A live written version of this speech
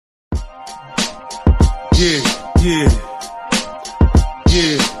Yeah.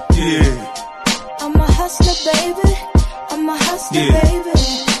 I'm a hustler, baby. I'm a hustler, baby.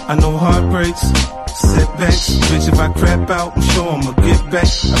 I know heartbreaks, setbacks. Bitch, if I crap out, I'm sure I'ma get back.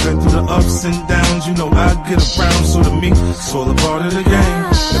 I've been through the ups and downs, you know I get around. So to me, it's all a part of the game.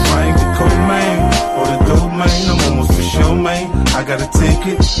 If I ain't the co-main or the domain, I'm almost for sure, man. I gotta take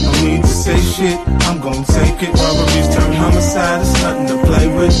it, no need to say shit, I'm gon' take it. Robberies turn homicide, it's nothing to play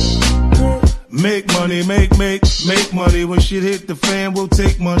with. Make money, make money. When shit hit the fan, we'll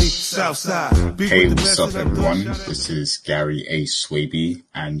take money. Southside. Hey, what's up, everyone? This is Gary A. Swaby,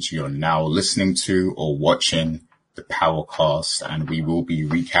 and you're now listening to or watching the Powercast, and we will be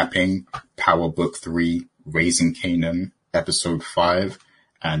recapping Power Book 3, Raising Kanan, Episode 5,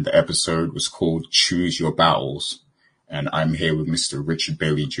 and the episode was called Choose Your Battles. And I'm here with Mr. Richard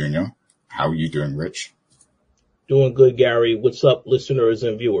Bailey Jr. How are you doing, Rich? Doing good, Gary. What's up, listeners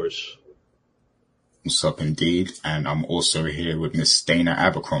and viewers? What's up, indeed? And I'm also here with Miss Dana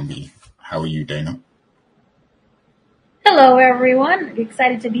Abercrombie. How are you, Dana? Hello, everyone.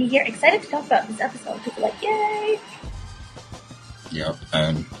 Excited to be here. Excited to talk about this episode. People like, yay! Yep.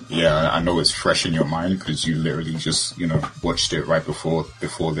 And yeah, I know it's fresh in your mind because you literally just, watched it right before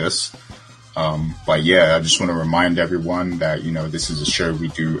this. But yeah, I just want to remind everyone that, this is a show we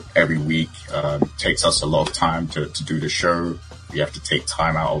do every week. It takes us a lot of time to do the show. We have to take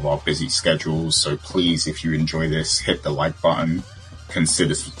time out of our busy schedules. So please, if you enjoy this, hit the like button.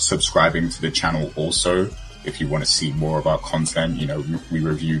 Consider subscribing to the channel also. If you want to see more of our content, we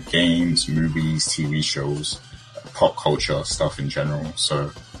review games, movies, TV shows, pop culture stuff in general.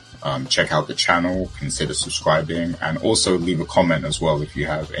 So check out the channel, consider subscribing, and also leave a comment as well if you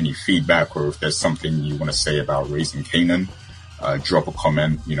have any feedback or if there's something you want to say about Raising Kanan. Drop a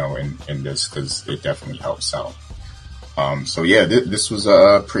comment, in this because it definitely helps out. So yeah, this was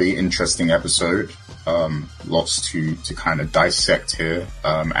a pretty interesting episode. Lots to kind of dissect here.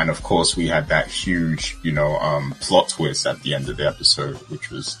 And of course we had that huge, plot twist at the end of the episode,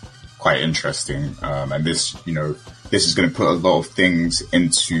 which was quite interesting. And this is going to put a lot of things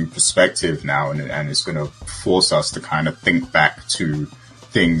into perspective now, and it's going to force us to kind of think back to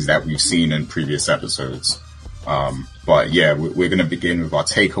things that we've seen in previous episodes. But yeah, we're going to begin with our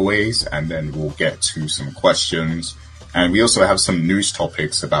takeaways, and then we'll get to some questions. And we also have some news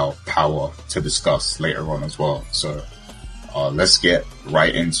topics about Power to discuss later on as well. So let's get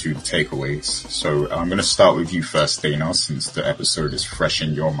right into the takeaways. So I'm going to start with you first, Dana, since the episode is fresh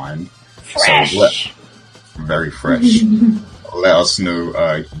in your mind. Fresh. So very fresh. Let us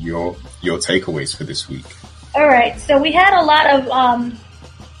know your takeaways for this week. All right. So we had a lot of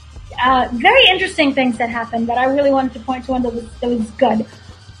very interesting things that happened that I really wanted to point to one that was good.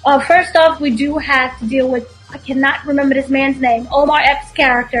 First off, we do have to deal with, I cannot remember this man's name, Omar Epps'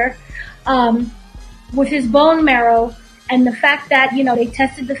 character, with his bone marrow and the fact that, they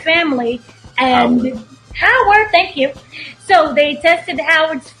tested the family and Howard, thank you. So they tested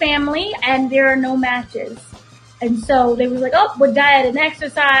Howard's family and there are no matches. And so they were like, with diet and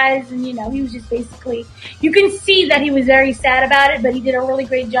exercise. And, he was just basically, you can see that he was very sad about it, but he did a really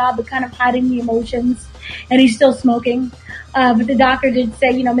great job of kind of hiding the emotions, and he's still smoking. But the doctor did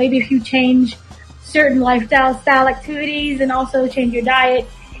say, maybe if you change certain style activities and also change your diet,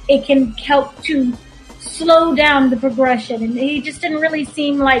 it can help to slow down the progression. And he just didn't really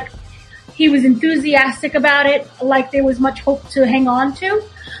seem like he was enthusiastic about it, like there was much hope to hang on to.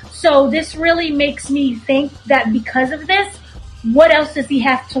 So this really makes me think that because of this, what else does he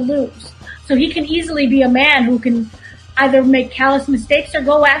have to lose? So he can easily be a man who can either make callous mistakes or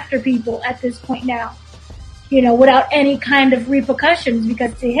go after people at this point now, without any kind of repercussions,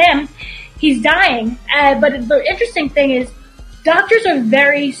 because to him, he's dying. But the interesting thing is doctors are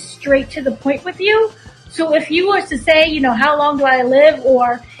very straight to the point with you. So if you were to say, how long do I live?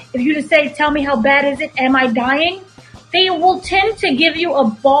 Or if you were to say, tell me how bad is it? Am I dying? They will tend to give you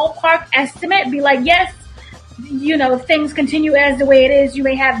a ballpark estimate, be like, yes, if things continue as the way it is, you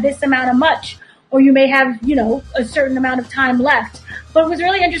may have this amount of much, or you may have, a certain amount of time left. But what was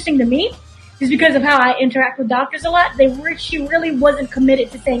really interesting to me is because of how I interact with doctors a lot, she really wasn't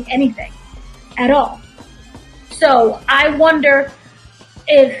committed to saying anything at all. So I wonder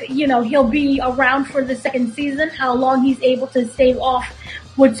if, he'll be around for the second season, how long he's able to stave off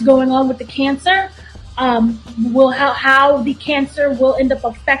what's going on with the cancer. How the cancer will end up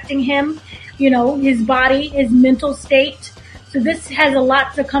affecting him, his body, his mental state. So this has a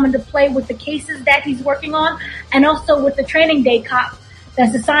lot to come into play with the cases that he's working on, and also with the training day cop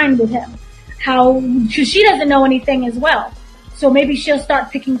that's assigned with him. Cause she doesn't know anything as well. So maybe she'll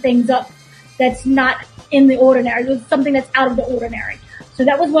start picking things up that's not in the ordinary. It's something that's out of the ordinary. So So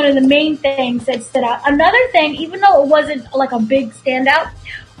that was one of the main things that stood out. Another thing, even though it wasn't like a big standout,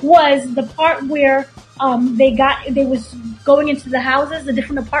 was the part where they was going into the houses, the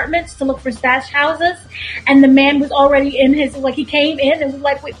different apartments to look for stash houses, and the man was already in his, like, he came in and was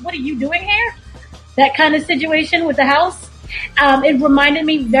like, wait, what are you doing here? That kind of situation with the house. It reminded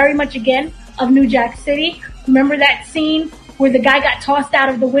me very much again of New Jack City. Remember that scene where the guy got tossed out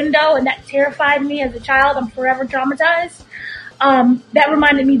of the window, and that terrified me as a child. I'm forever traumatized. That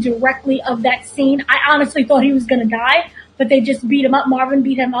reminded me directly of that scene. I honestly thought he was going to die, but they just beat him up. Marvin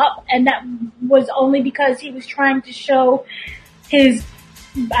beat him up, and that was only because he was trying to show his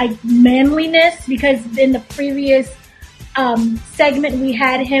manliness, because in the previous segment we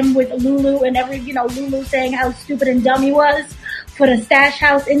had him with Lulu and Lulu saying how stupid and dumb he was for the stash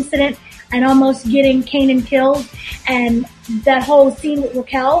house incident and almost getting Kanan killed, and that whole scene with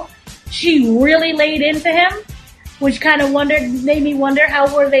Raquel, she really laid into him, which kind of made me wonder how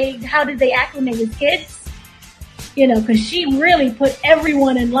did they act when they was kids? Cause she really put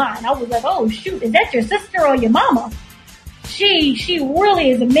everyone in line. I was like, oh shoot, is that your sister or your mama? She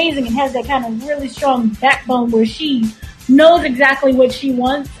really is amazing and has that kind of really strong backbone where she knows exactly what she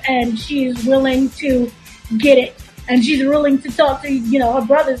wants and she is willing to get it. And she's willing to talk to, her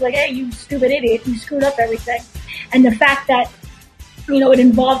brother's like, hey, you stupid idiot, you screwed up everything. And the fact that, it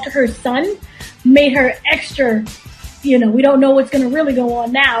involved her son made her extra, we don't know what's going to really go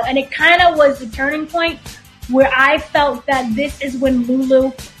on now. And it kind of was the turning point where I felt that this is when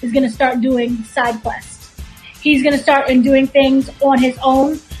Lulu is going to start doing side quests. He's going to start doing things on his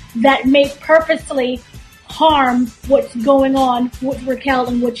own that may purposely harm what's going on with Raquel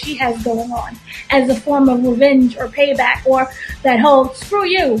and what she has going on as a form of revenge or payback, or that whole screw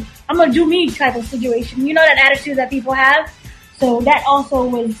you, I'm going to do me type of situation. You know, that attitude that people have. So that also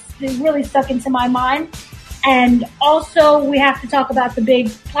really stuck into my mind. And also we have to talk about the big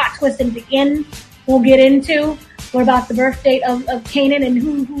plot twist in the end we'll get into. What about the birth date of Kanan and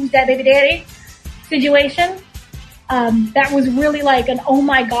who's that baby daddy situation? That was really like an oh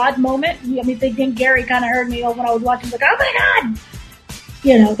my god moment. I mean, I think Gary kind of heard me when I was watching, like, oh my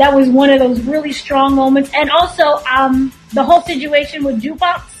god! That was one of those really strong moments. And also, the whole situation with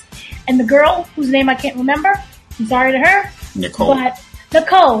Jukebox and the girl whose name I can't remember. I'm sorry to her. Nicole. But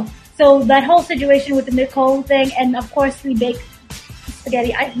Nicole. So that whole situation with the Nicole thing, and of course we baked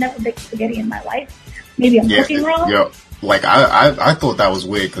spaghetti. I've never baked spaghetti in my life. Maybe I'm cooking wrong. Yeah. Like, I thought that was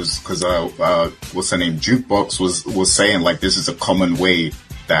weird because what's her name? Jukebox was saying, like, this is a common way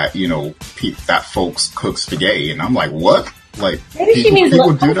that, that folks cook spaghetti. And I'm like, what? Like, maybe she means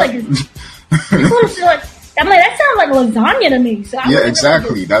people do that? I'm like, that sounds like lasagna to me. So yeah,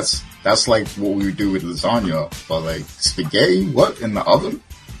 exactly. That's like what we would do with lasagna. But like, spaghetti? What? In the oven?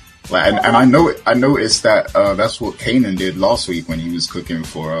 Like, and I noticed that, that's what Kanan did last week when he was cooking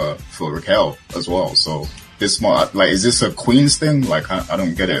for Raquel as well. So, is this a Queens thing? Like, I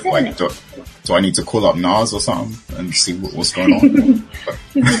don't get it. Like, do I need to call up Nas or something and see what's going on?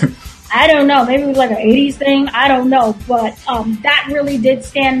 I don't know. Maybe it was like an 80s thing. I don't know. But, that really did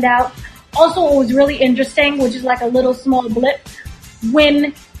stand out. Also, what was really interesting, which is like a little small blip,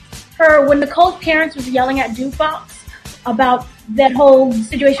 when Nicole's parents was yelling at Jukebox about that whole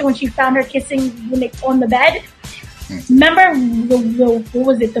situation when she found her kissing on the bed. Remember, what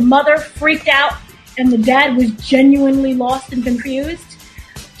was it? The mother freaked out and the dad was genuinely lost and confused.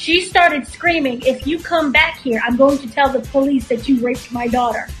 She started screaming, if you come back here, I'm going to tell the police that you raped my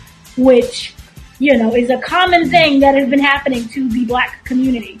daughter, which, is a common thing that has been happening to the black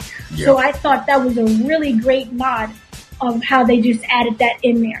community. Yep. So I thought that was a really great nod of how they just added that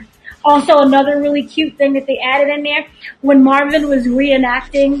in there. Also, another really cute thing that they added in there, when Marvin was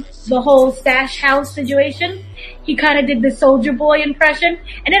reenacting the whole stash house situation, he kind of did the Soldier Boy impression,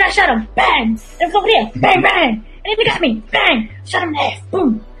 and then I shot him, bang! And it was over there, bang, bang! And then he got me, bang! Shot him in the ass,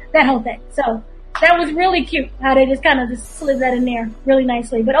 boom! That whole thing. So, that was really cute, how they just kind of just slid that in there really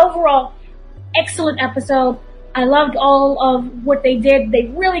nicely. But overall, excellent episode. I loved all of what they did. They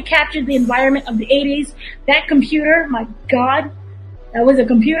really captured the environment of the 80s. That computer, my god. That was a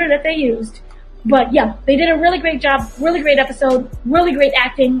computer that they used. But yeah, they did a really great job, really great episode, really great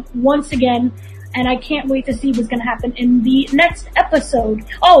acting once again, and I can't wait to see what's gonna happen in the next episode.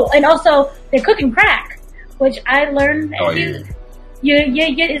 Oh, and also, they're cooking crack, which I learned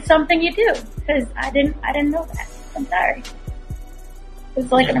it's something you do, because I didn't know that. I'm sorry.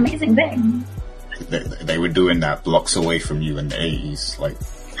 It's like an amazing thing. They were doing that blocks away from you in the 80s, like.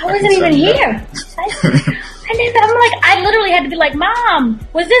 I wasn't even here. I literally had to be like, Mom,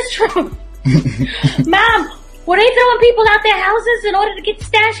 was this true? Mom, were they throwing people out their houses in order to get the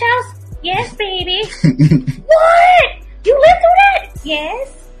stash house? Yes, baby. What? You lived through that?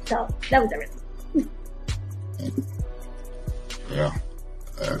 Yes. So that was everything. Yeah,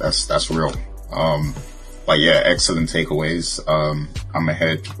 that's real. But yeah, excellent takeaways. I'm gonna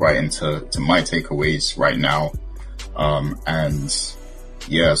head right into my takeaways right now. And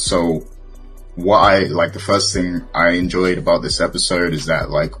yeah, so what I like, the first thing I enjoyed about this episode is that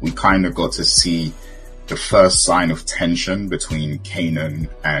like we kind of got to see the first sign of tension between Kanan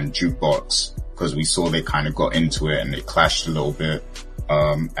and Jukebox, because we saw they kind of got into it and they clashed a little bit.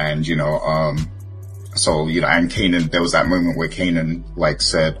 And so, and Kanan, there was that moment where Kanan like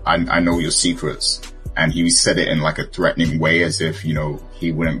said, I know your secrets. And he said it in like a threatening way, as if,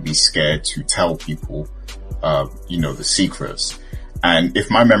 he wouldn't be scared to tell people, the secrets. And if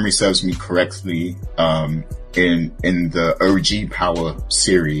my memory serves me correctly, in the OG Power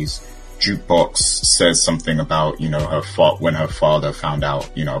series, Jukebox says something about, when her father found out,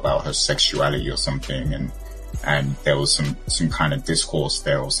 about her sexuality or something, and there was some kind of discourse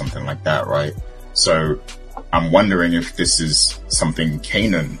there or something like that, right? So I'm wondering if this is something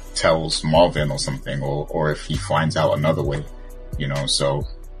Kanan tells Marvin or something, or if he finds out another way, so.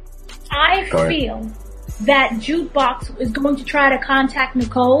 I feel that Jukebox is going to try to contact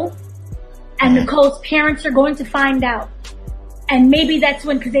Nicole, and Nicole's parents are going to find out. And maybe that's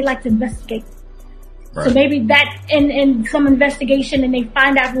when, because they like to investigate. Right. So maybe that in some investigation, and they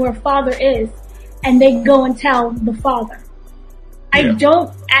find out who her father is, and they go and tell the father. Yeah. I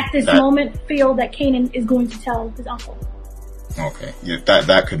don't, at this moment, feel that Kanan is going to tell his uncle. Okay. Yeah,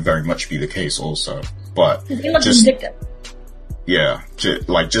 that could very much be the case also. But they look vindictive. Yeah,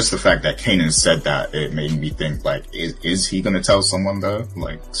 just the fact that Kanan said that, it made me think, like, is he gonna tell someone though?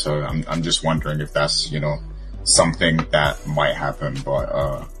 Like, so I'm just wondering if that's, something that might happen.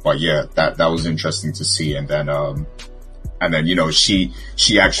 But yeah, that was interesting to see. And then,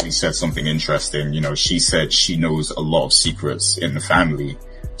 she actually said something interesting. She said she knows a lot of secrets in the family.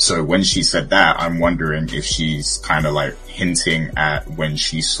 So when she said that, I'm wondering if she's kind of like hinting at when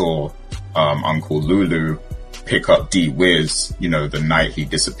she saw, Uncle Lulu pick up D-Wiz, the night he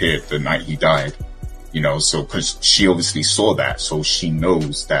disappeared, the night he died, so cause she obviously saw that, so she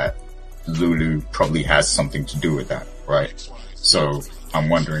knows that Lulu probably has something to do with that, right? So I'm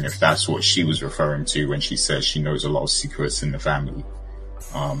wondering if that's what she was referring to when she says she knows a lot of secrets in the family.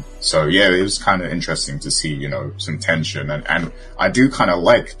 So yeah, it was kind of interesting to see, some tension, and I do kind of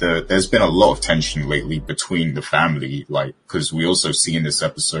like there's been a lot of tension lately between the family, like, cause we also see in this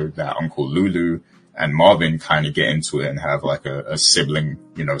episode that Uncle Lulu and Marvin kind of get into it and have like a sibling,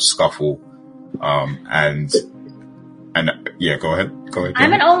 scuffle. And yeah, go ahead.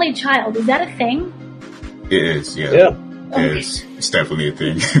 I'm an only child. Is that a thing? It is, yeah. Yeah. It is. It's definitely a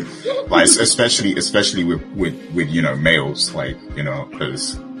thing. Like, especially with, males, like,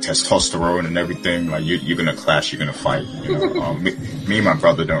 cause testosterone and everything, like you're gonna clash, you're gonna fight, me and my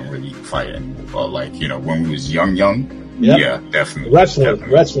brother don't really fight anymore, but like, when we was young, yep. Yeah, definitely.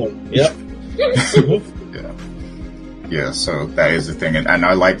 Wrestling. Yep. Yeah, so that is the thing. And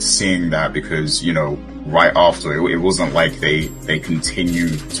I liked seeing that because, right after it wasn't like they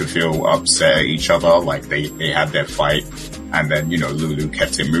continued to feel upset at each other. Like they had their fight, and then, Lulu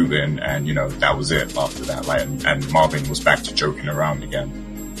kept it moving, and, that was it after that. Like, and Marvin was back to joking around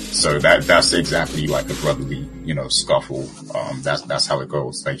again. So that's exactly like a brotherly, scuffle. That's how it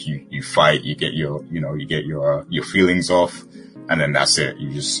goes. Like you fight, you get your feelings off, and then that's it.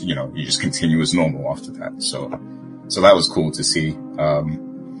 You just continue as normal after that. So that was cool to see.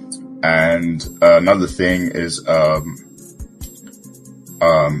 And another thing is, so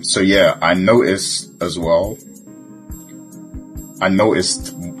yeah, I noticed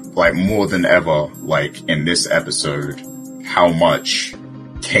like more than ever, like in this episode, how much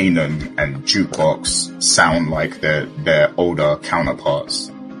Kanan and Jukebox sound like their older counterparts.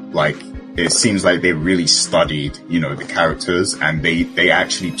 Like, it seems like they really studied, the characters, and they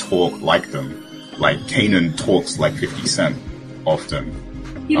actually talk like them. Like, Kanan talks like 50 Cent often.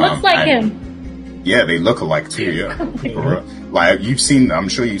 He looks like him. Yeah, they look alike too, yeah. Like, I'm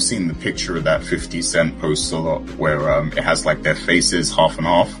sure you've seen the picture of that 50 Cent poster where, it has like their faces half and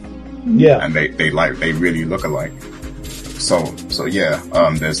half. Yeah. And they really look alike. So yeah,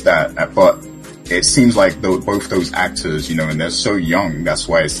 there's that. But it seems like both those actors, and they're so young, that's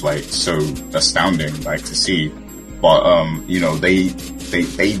why it's like so astounding, like, to see. But,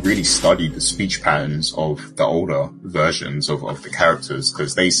 they really studied the speech patterns of the older versions of the characters,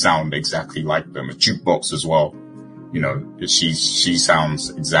 because they sound exactly like them. A Jukebox as well. She sounds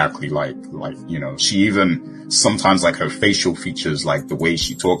exactly like, she even, sometimes like her facial features, like the way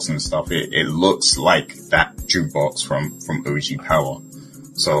she talks and stuff, it looks like that Jukebox from OG Power.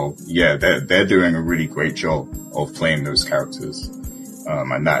 So yeah, they're doing a really great job of playing those characters.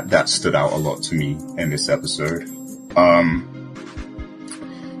 And that stood out a lot to me in this episode.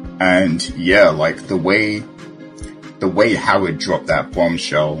 And yeah, like the way Howard dropped that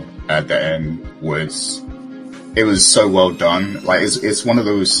bombshell at the end was so well done. Like it's one of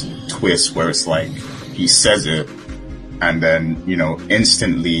those twists where it's like he says it and then, you know,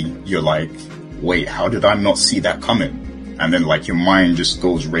 instantly you're like, wait, how did I not see that coming? And then like your mind just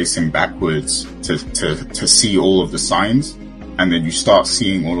goes racing backwards to see all of the signs. And then you start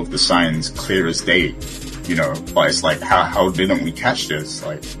seeing all of the signs clear as day, you know, but it's like, how didn't we catch this?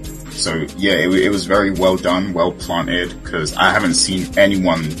 Like, so yeah, it was very well done, well planted, because I haven't seen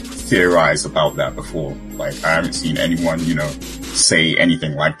anyone theorize about that before. Like, I haven't seen anyone, you know, say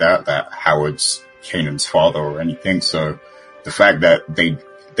anything like that Howard's Kanan's father or anything. So the fact that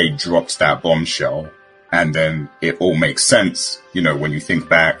they dropped that bombshell and then it all makes sense, you know, when you think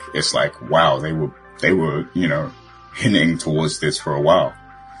back, it's like, wow, they were, you know, hinting towards this for a while.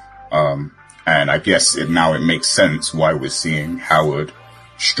 And I guess now it makes sense why we're seeing Howard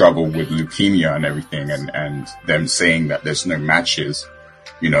struggle with leukemia and everything and them saying that there's no matches,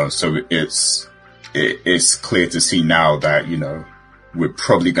 you know, so it's clear to see now that, you know, we're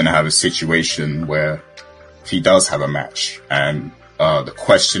probably going to have a situation where he does have a match. And, the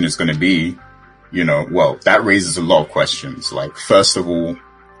question is going to be, you know, well, that raises a lot of questions. Like, first of all,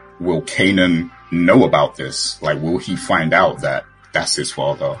 will Kanan know about this? Like, will he find out that that's his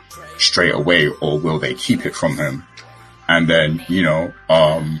father straight away, or will they keep it from him? And then, you know,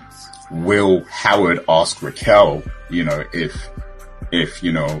 will Howard ask Raquel, you know, if,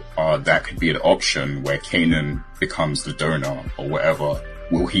 you know, that could be an option where Kanan becomes the donor or whatever?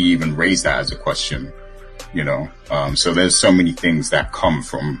 Will he even raise that as a question? You know, so there's so many things that come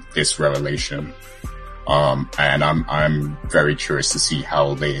from this revelation. And I'm very curious to see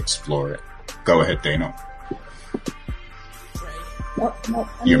how they explore it. Go ahead, Dana. Nope.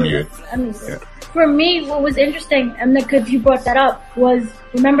 You're muted. Yeah. For me, what was interesting, and because you brought that up, was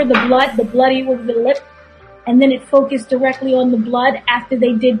remember the bloody with the lip, and then it focused directly on the blood after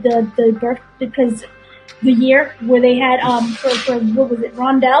they did the birth, because the year where they had for what was it,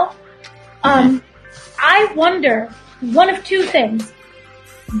 Rondell? I wonder one of two things.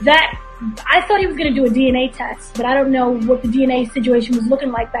 That I thought he was going to do a DNA test, but I don't know what the DNA situation was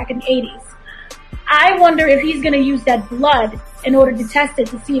looking like back in the 80s. I wonder if he's going to use that blood in order to test it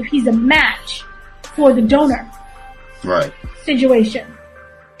to see if he's a match for the donor situation.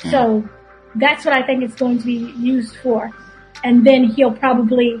 So that's what I think it's going to be used for. And then he'll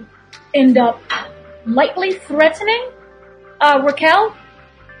probably end up lightly threatening Raquel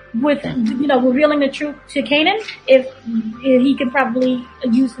with, you know, revealing the truth to Kanan if he can probably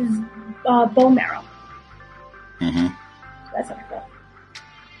use his bone marrow. Mm-hmm. That's what I thought.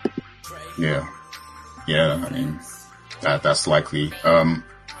 Yeah, I mean, that's likely.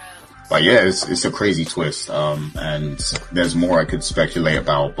 But yeah, it's a crazy twist. And there's more I could speculate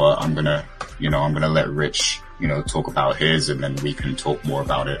about, but I'm gonna let Rich, you know, talk about his, and then we can talk more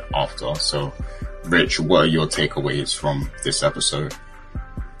about it after. So, Rich, what are your takeaways from this episode?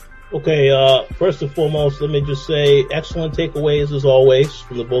 Okay, first and foremost, let me just say excellent takeaways as always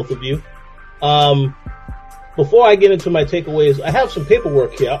from the both of you. Before I get into my takeaways, I have some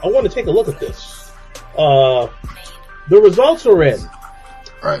paperwork here. I want to take a look at this. The results are in.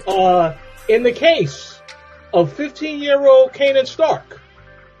 Right. In the case of 15-year-old Kanan Stark,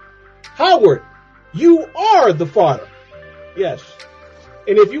 Howard, you are the father. Yes.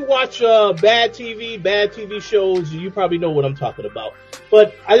 And if you watch bad TV shows, you probably know what I'm talking about.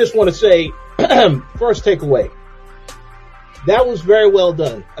 But I just want to say, first takeaway, that was very well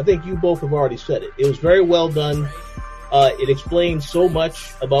done. I think you both have already said it. It was very well done. It explains so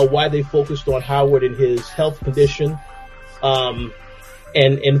much about why they focused on Howard and his health condition. And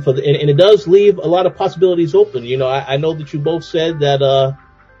it does leave a lot of possibilities open. You know, I know that you both said that,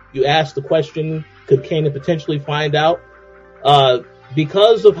 you asked the question, could Kanan potentially find out?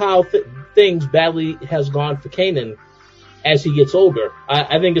 Because of how things badly has gone for Kanan as he gets older,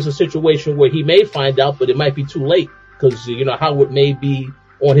 I think it's a situation where he may find out, but it might be too late, because, you know, Howard may be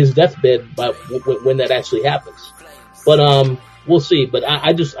on his deathbed by when that actually happens. But, we'll see. But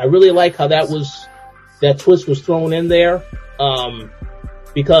I really like how that twist was thrown in there,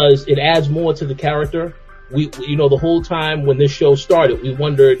 because it adds more to the character. You know, the whole time when this show started, we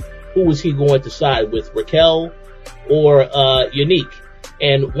wondered who was he going to side with, Raquel or, Unique.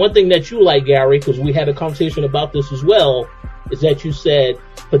 And one thing that you like, Gary, because we had a conversation about this as well, is that you said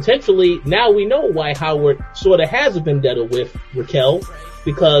potentially now we know why Howard sort of has a vendetta with Raquel,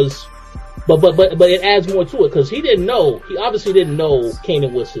 because But it adds more to it because he obviously didn't know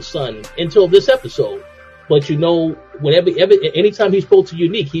Kanan was his son until this episode. But anytime he spoke to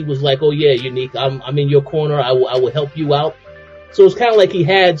Unique, he was like, "Oh yeah, Unique, I'm in your corner. I will help you out." So it's kind of like he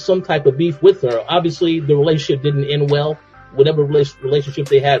had some type of beef with her. Obviously, the relationship didn't end well, whatever relationship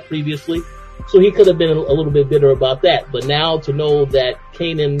they had previously. So he could have been a little bit bitter about that. But now to know that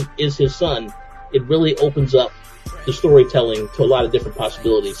Kanan is his son, it really opens up the storytelling to a lot of different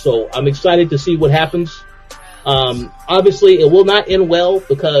possibilities. So I'm excited to see what happens. Obviously, it will not end well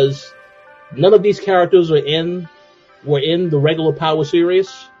because none of these characters were in the regular Power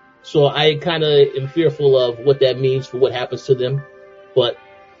series. So I kind of am fearful of what that means for what happens to them. But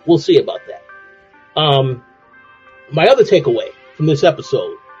we'll see about that. My other takeaway from this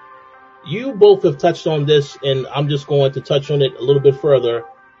episode, you both have touched on this, and I'm just going to touch on it a little bit further.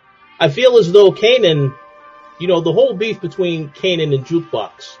 I feel as though Kanan, the whole beef between Kanan and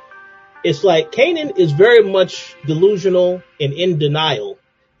Jukebox, it's like Kanan is very much delusional and in denial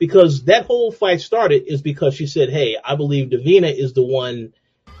because that whole fight started is because she said, "Hey, I believe Davina is the one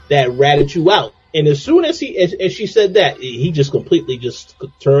that ratted you out." And as soon as she said that, he just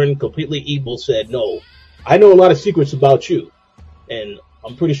turned completely evil, said, "No, I know a lot of secrets about you. And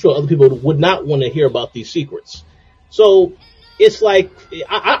I'm pretty sure other people would not want to hear about these secrets." So it's like,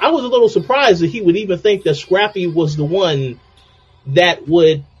 I was a little surprised that he would even think that Scrappy was the one that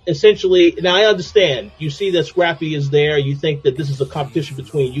would essentially, now I understand, you see that Scrappy is there, you think that this is a competition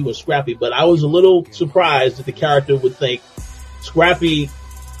between you and Scrappy, but I was a little surprised that the character would think Scrappy,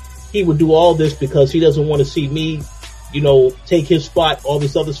 he would do all this because he doesn't want to see me, take his spot, all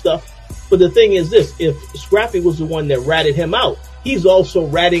this other stuff. But the thing is this, if Scrappy was the one that ratted him out, he's also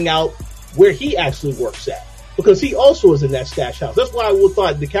ratting out where he actually works at. Because he also is in that stash house. That's why I would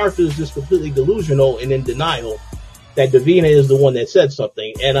thought the character is just completely delusional and in denial that Davina is the one that said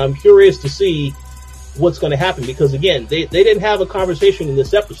something. And I'm curious to see what's going to happen because, again, they didn't have a conversation in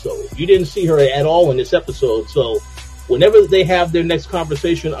this episode. You didn't see her at all in this episode. So whenever they have their next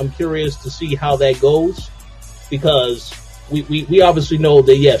conversation, I'm curious to see how that goes because we obviously know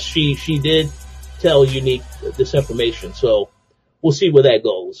that, yes, she did tell Unique this information. So we'll see where that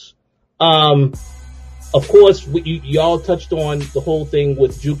goes. Of course, y'all touched on the whole thing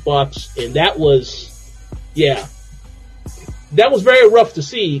with Jukebox, and that was very rough to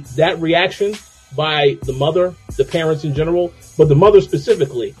see, that reaction by the mother, the parents in general, but the mother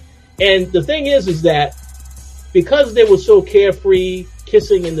specifically. And the thing is that because they were so carefree,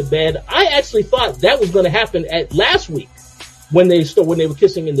 kissing in the bed, I actually thought that was going to happen at last week when they were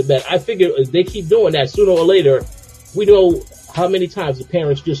kissing in the bed. I figured if they keep doing that, sooner or later, we know how many times the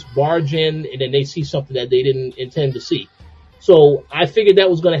parents just barge in and then they see something that they didn't intend to see. So I figured that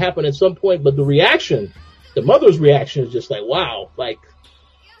was going to happen at some point, but the mother's reaction is just like, wow, like,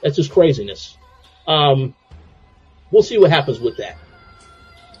 that's just craziness. We'll see what happens with that.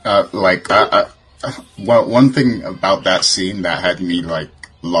 One thing about that scene that had me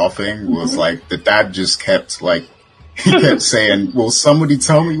laughing was the dad just kept he kept saying, "Will somebody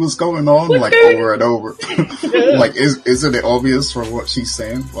tell me what's going on?" Over and over. Isn't it obvious from what she's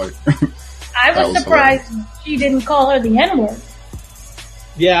saying? I was surprised she didn't call her the N-word.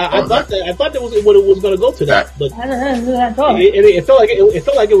 Yeah, I thought that was what it was going to go to that, but it felt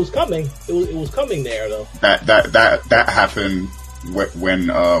like it was coming. It was coming there though. That happened when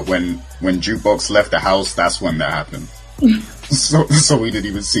Jukebox left the house. That's when that happened. So we didn't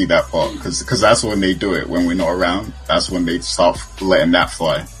even see that part because that's when they do it. When we're not around, that's when they start letting that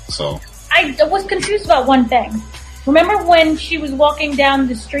fly. So I was confused about one thing. Remember when she was walking down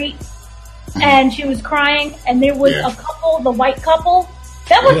the street and she was crying and there was a couple, the white couple?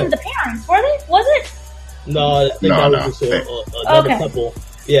 That wasn't the parents, were they? Was it? No, I think that was just another couple.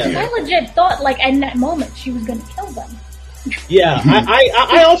 Yeah. I legit thought in that moment she was going to kill them. Yeah,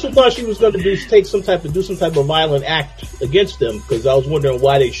 I also thought she was going to do some type of violent act against them because I was wondering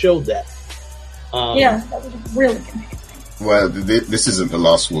why they showed that. That was really confusing. Well, this isn't the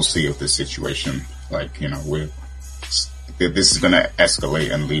last we'll see of this situation. This is going to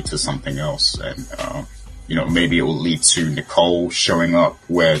escalate and lead to something else, and maybe it will lead to Nicole showing up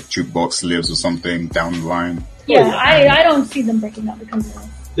where Jukebox lives or something down the line. Yeah, I don't see them breaking up because of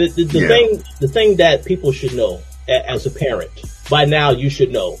this. The thing that people should know. As a parent, by now you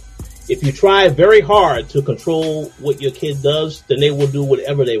should know, if you try very hard to control what your kid does, then they will do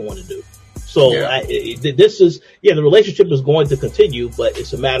whatever they want to do. So the relationship is going to continue, but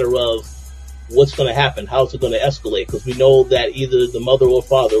it's a matter of what's going to happen, how's it going to escalate, because we know that either the mother or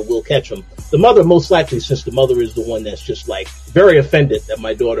father will catch them. The mother most likely, since the mother is the one that's just very offended that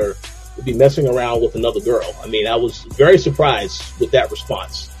my daughter would be messing around with another girl. I mean, I was very surprised with that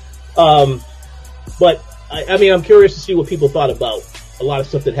response. But I mean, I'm curious to see what people thought about a lot of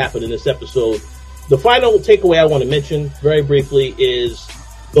stuff that happened in this episode. The final takeaway I want to mention very briefly is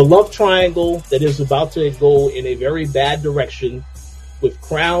the love triangle that is about to go in a very bad direction with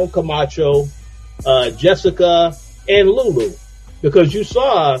Crown, Camacho, Jessica, and Lulu. Because you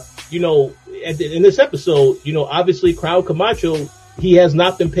saw, in this episode, obviously Crown Camacho, he has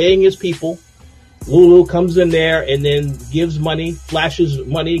not been paying his people. Lulu comes in there and then gives money, flashes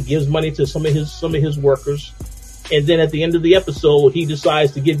money, gives money to some of his workers. And then at the end of the episode, he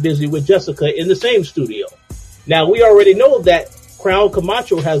decides to get busy with Jessica in the same studio. Now, we already know that Crown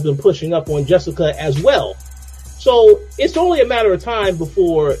Camacho has been pushing up on Jessica as well. So it's only a matter of time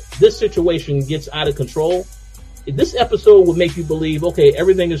before this situation gets out of control. This episode would make you believe, okay,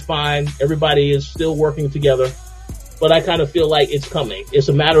 everything is fine. Everybody is still working together. But I kind of feel like it's coming. It's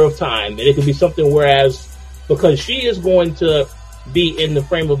a matter of time. And it could be something whereas, because she is going to be in the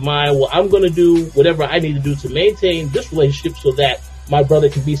frame of mind, well, I'm going to do whatever I need to do to maintain this relationship so that my brother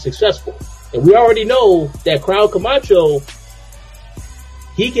can be successful. And we already know that Crown Camacho,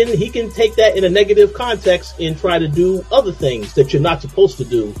 he can take that in a negative context and try to do other things that you're not supposed to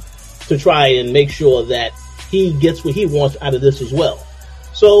do to try and make sure that he gets what he wants out of this as well.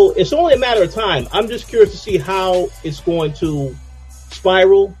 So it's only a matter of time. I'm just curious to see how it's going to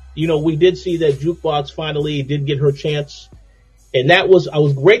spiral. We did see that Jukebox finally did get her chance. And I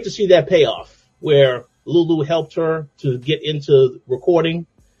was great to see that payoff where Lulu helped her to get into recording.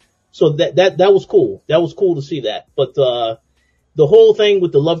 So that was cool. That was cool to see that. But, the whole thing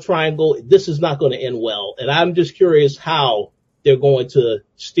with the love triangle, this is not going to end well. And I'm just curious how they're going to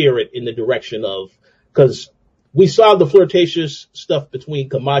steer it in the direction of, because we saw the flirtatious stuff between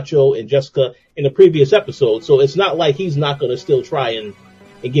Camacho and Jessica in the previous episode. So it's not like he's not going to still try and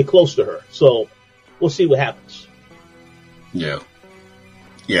get close to her. So we'll see what happens. Yeah.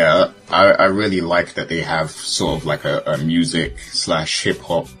 Yeah, I really like that they have sort of like a music / hip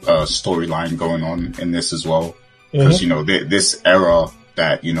hop storyline going on in this as well. Because, this era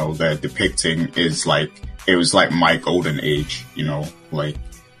that, they're depicting is it was like my golden age,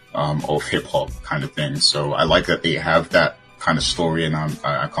 of hip hop kind of thing. So I like that they have that kind of story, and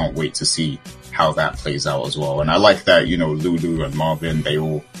I can't wait to see how that plays out as well. And I like that, Lulu and Marvin, they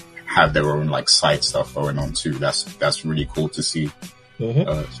all have their own side stuff going on too. That's really cool to see,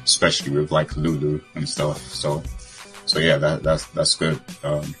 especially with Lulu and stuff. So yeah, that's good.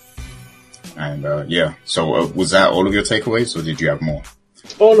 So was that all of your takeaways, or did you have more?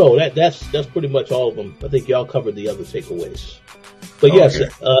 Oh no, that's pretty much all of them. I think y'all covered the other takeaways. But yes,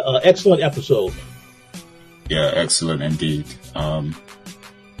 okay. Excellent episode. Yeah, excellent indeed.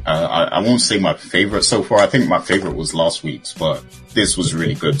 I won't say my favorite so far. I think my favorite was last week's, but this was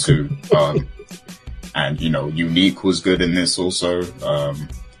really good too. And Unique was good in this also.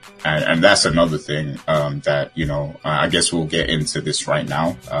 And that's another thing, that, I guess we'll get into this right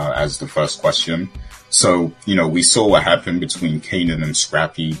now, as the first question. So, we saw what happened between Kanan and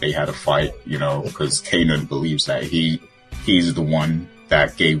Scrappy. They had a fight, because Kanan believes that he's the one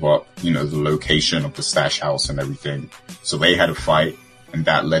that gave up, the location of the stash house and everything. So they had a fight, and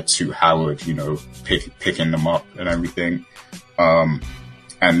that led to Howard, picking them up and everything. And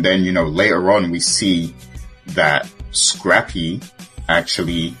then, later on we see that Scrappy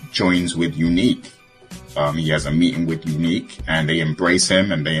actually joins with Unique. He has a meeting with Unique, and they embrace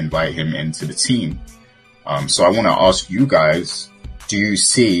him and they invite him into the team. So I want to ask you guys, do you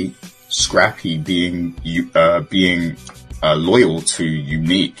see Scrappy being loyal to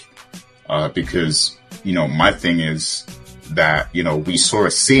Unique? Because, my thing is that, we saw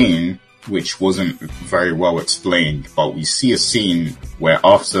a scene which wasn't very well explained, but we see a scene where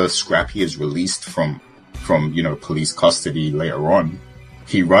after Scrappy is released from police custody later on,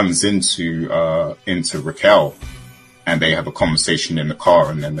 he runs into Raquel, and they have a conversation in the car.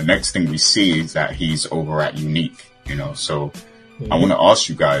 And then the next thing we see is that he's over at Unique, so I want to ask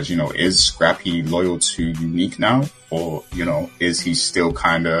you guys, is Scrappy loyal to Unique now, or, is he still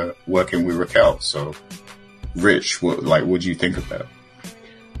kind of working with Raquel? So Rich, what do you think of that?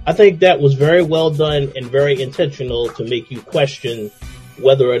 I think that was very well done and very intentional to make you question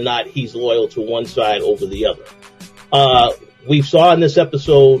whether or not he's loyal to one side over the other. We saw in this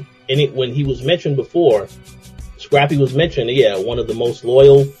episode, when he was mentioned before, Scrappy was mentioned, one of the most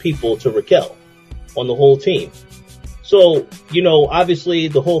loyal people to Raquel on the whole team. So, obviously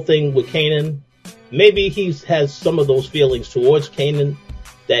the whole thing with Kanan, maybe he has some of those feelings towards Kanan,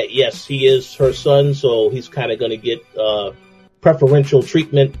 that yes, he is her son, so he's kind of going to get preferential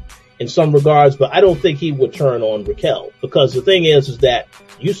treatment in some regards, but I don't think he would turn on Raquel, because the thing is that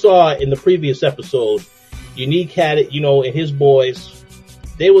you saw in the previous episode, Unique had it, and his boys,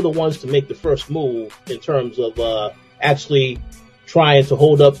 they were the ones to make the first move in terms of actually trying to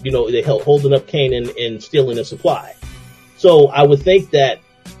hold up, they holding up Kanan and stealing the supply. So I would think that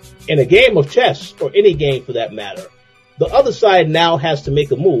in a game of chess, or any game for that matter, the other side now has to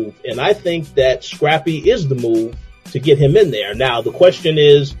make a move, and I think that Scrappy is the move to get him in there. Now, the question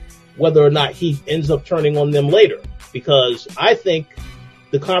is whether or not he ends up turning on them later, because I think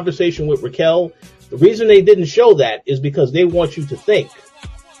the conversation with Raquel, the reason they didn't show that is because they want you to think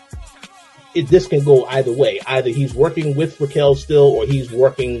this can go either way. Either he's working with Raquel still, or he's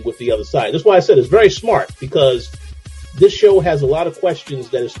working with the other side. That's why I said it's very smart, because this show has a lot of questions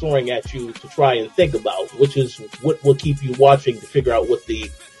that it's throwing at you to try and think about, which is what will keep you watching to figure out what the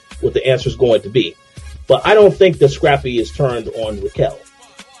answer is going to be. But I don't think that Scrappy is turned on Raquel.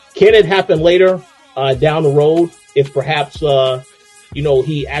 Can it happen later down the road if perhaps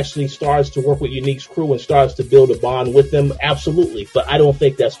he actually starts to work with Unique's crew and starts to build a bond with them? Absolutely. But I don't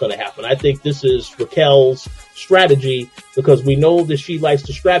think that's going to happen. I think this is Raquel's strategy, because we know that she likes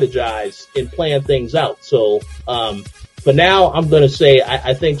to strategize and plan things out. So for now, I'm going to say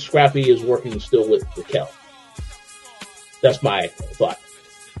I think Scrappy is working still with Raquel. That's my thought.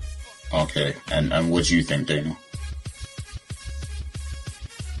 Okay. And what do you think, Dana?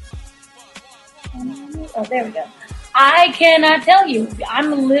 Oh, there we go. I cannot tell you.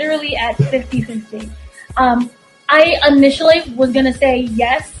 I'm literally at 50-50. I initially was going to say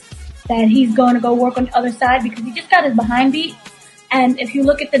yes, that he's going to go work on the other side, because he just got his behind beat. And if you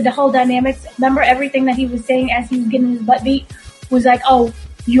look at the whole dynamics, remember everything that he was saying as he was getting his butt beat was like, oh,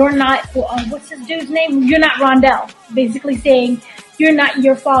 you're not, what's this dude's name? You're not Rondell. Basically saying, you're not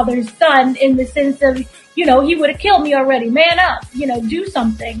your father's son, in the sense of, he would have killed me already. Man up, do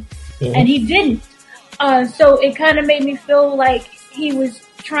something. Mm-hmm. And he didn't. So it kind of made me feel like he was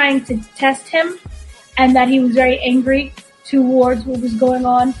trying to test him, and that he was very angry towards what was going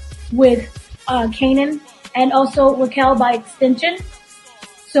on with Kanan, and also Raquel by extension.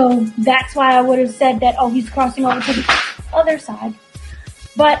 So that's why I would have said that, oh, he's crossing over to the other side.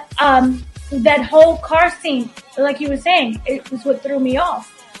 But that whole car scene, like you were saying, it was what threw me off,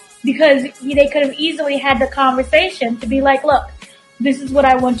 because they could have easily had the conversation to be like, look, this is what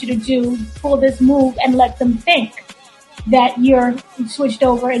I want you to do, pull this move, and let them think that you're switched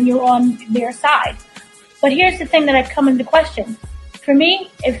over and you're on their side. But here's the thing that I come into question. For me,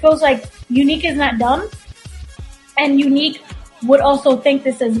 it feels like Unique is not dumb, and Unique would also think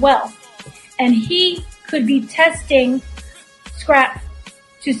this as well. And he could be testing Scrap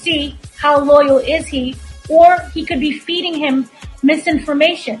to see how loyal is he, or he could be feeding him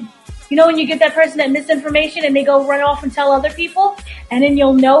misinformation. When you get that person that misinformation and they go run off and tell other people, and then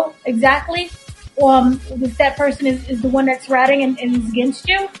you'll know exactly if that person is the one that's ratting and is against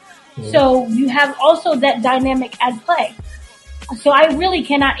you. Mm-hmm. So you have also that dynamic at play. So I really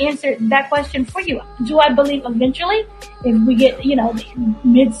cannot answer that question for you. Do I believe eventually, if we get,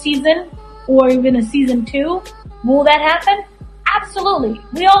 mid-season or even a season 2, will that happen? Absolutely.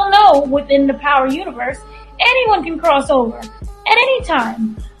 We all know within the Power universe, anyone can cross over at any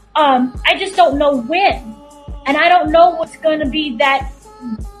time. I just don't know when. And I don't know what's going to be that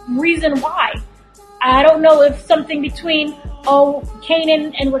reason why. I don't know if something between,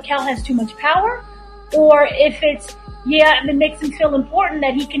 Kanan and Raquel has too much power, or if it's, it makes him feel important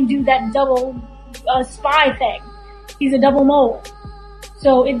that he can do that double spy thing. He's a double mole.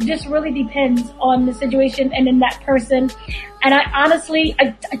 So it just really depends on the situation and in that person. And I honestly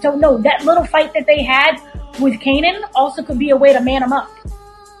don't know. That little fight that they had with Kanan also could be a way to man him up.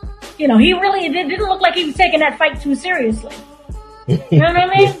 He really didn't look like he was taking that fight too seriously. You know what I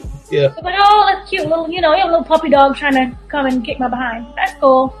mean? Yeah. But that's cute little, a little puppy dog trying to come and kick my behind. That's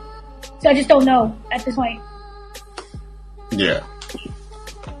cool. So I just don't know at this point. Yeah.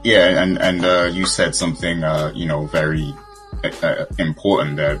 Yeah, and you said something, very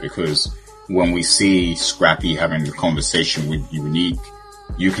important there, because when we see Scrappy having the conversation with Unique,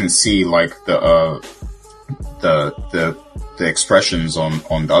 you can see like the expressions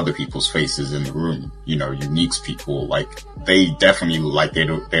on the other people's faces in the room. Unique's people, like they definitely look like they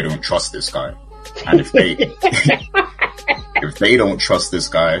don't trust this guy, and if they don't trust this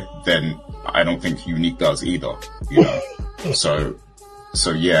guy, then I don't think Unique does either.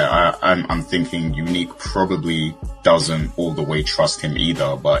 So yeah, I'm thinking Unique probably doesn't all the way trust him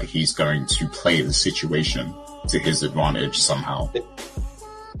either, but he's going to play the situation to his advantage somehow.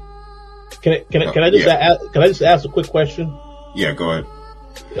 Can I just ask a quick question? Yeah, go ahead.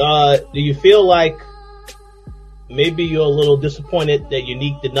 Do you feel like maybe you're a little disappointed that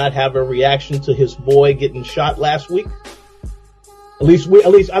Unique did not have a reaction to his boy getting shot last week? At least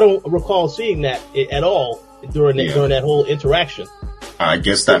I don't recall seeing that at all during that whole interaction. I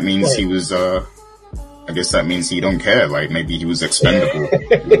guess that means he was, I guess that means he don't care. Like, maybe he was expendable. No,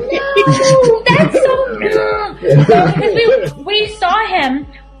 that's so dumb. Because we saw him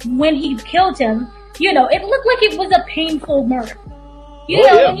when he killed him. You know, it looked like it was a painful murder. You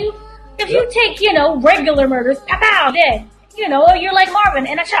know, when if you take, you know, regular murders, pow, pow, dead. You know, you're like Marvin,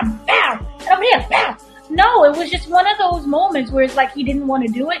 and I shot him, pow, and over here, pow. No, it was just one of those moments where it's like he didn't want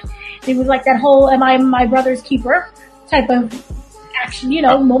to do it. It was like that whole "Am I my brother's keeper?" type of action, you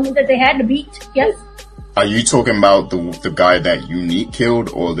know, moment that they had to beat. Yes. Are you talking about the guy that Unique killed,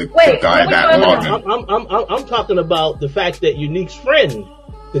 or the guy that Marvin? I'm talking about the fact that Unique's friend,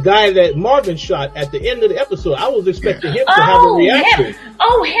 the guy that Marvin shot at the end of the episode, I was expecting him to have a reaction. Him.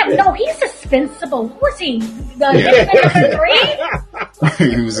 Oh, him. Yeah. No, he's dispensable. Who was he?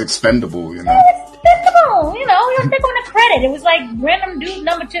 He was expendable, you know. Expendable, you know. He was big on the credit. It was like random dude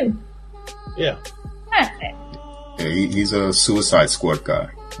number 2. Yeah. That's it. Yeah, he's a Suicide Squad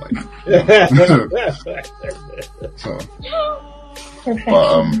guy. Like, so,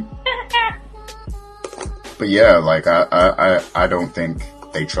 but yeah, like I don't think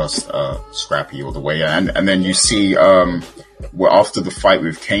they trust Scrappy all the way. And then you see well, after the fight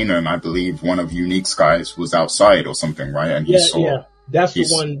with Kanan, I believe one of Unique's guys was outside or something, right? And he saw that's the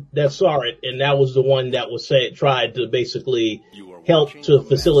one that saw it, and that was the one that was tried to basically help to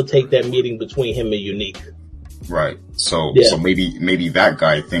facilitate that meeting between him and Unique. Right. So maybe that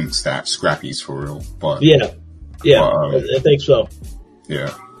guy thinks that Scrappy's for real, but I think so.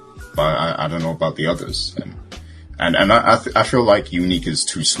 Yeah, but I don't know about the others, and I feel like Unique is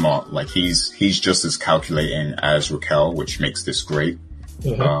too smart. Like he's just as calculating as Raquel, which makes this great.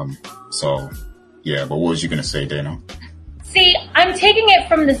 Mm-hmm. So yeah, but what was you gonna say, Dana? See, I'm taking it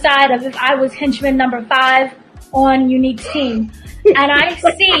from the side of if I was henchman number 5 on Unique's team, and I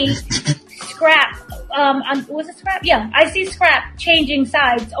see Scrap. Was it Scrap? Yeah, I see Scrap changing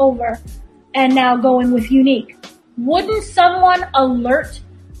sides over and now going with Unique. Wouldn't someone alert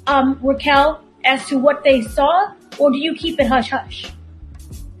Raquel as to what they saw, or do you keep it hush-hush?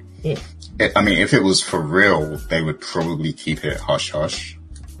 I mean, if it was for real, they would probably keep it hush-hush.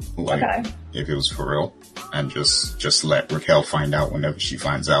 Like, if it was for real, and just let Raquel find out whenever she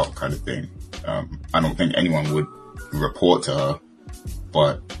finds out, kind of thing. I don't think anyone would report to her,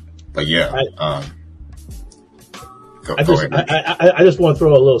 but yeah. I just want to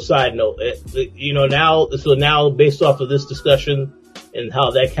throw a little side note. You know, now based off of this discussion and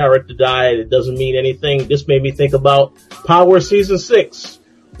how that character died, it doesn't mean anything. This made me think about Power Season 6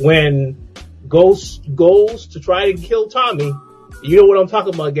 when Ghost goes to try to kill Tommy. You know what I'm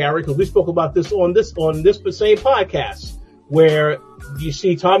talking about, Gary, because we spoke about this on this same podcast, where you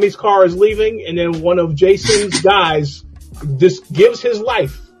see Tommy's car is leaving, and then one of Jason's guys just gives his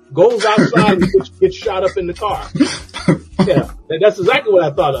life, goes outside and gets shot up in the car. Yeah, that's exactly what I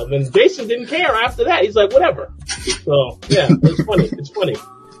thought of. And Jason didn't care after that. He's like, whatever. So, yeah, it's funny. It's funny.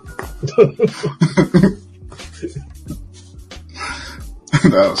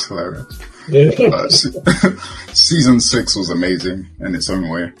 That was hilarious. Season 6 was amazing in its own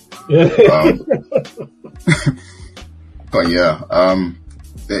way. But yeah,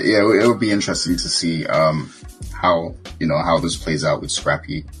 it would be interesting to see how this plays out with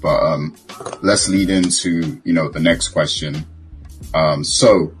Scrappy. But let's lead into the next question.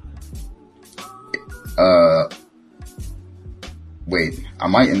 Wait, I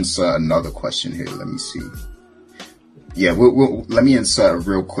might insert another question here. Let me see. Yeah, let me insert a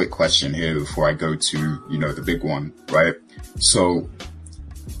real quick question here before I go to, the big one, right? So,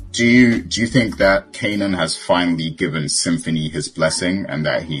 do you think that Kanan has finally given Symphony his blessing and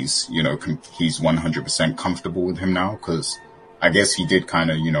that he's 100% comfortable with him now? Cause I guess he did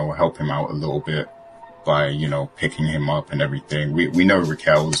kind of, help him out a little bit by, picking him up and everything. We know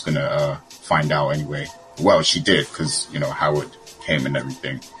Raquel was gonna, find out anyway. Well, she did, cause, Howard came and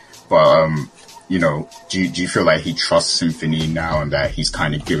everything. But, do you feel like he trusts Symphony now and that he's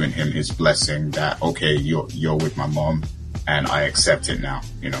kind of given him his blessing that, okay, you're with my mom and I accept it now,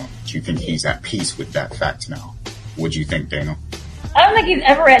 Do you think he's at peace with that fact now? What do you think, Dana? I don't think he's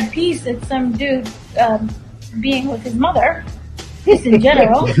ever at peace with some dude, being with his mother, just in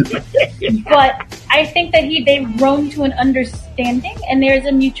general. But I think that they've grown to an understanding and there's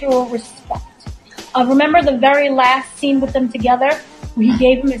a mutual respect. Remember the very last scene with them together where he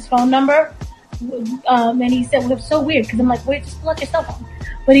gave him his phone number? And he said, well, it's so weird because I'm like, wait, just pull out your cell phone.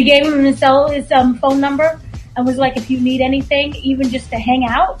 But he gave him his phone number and was like, if you need anything, even just to hang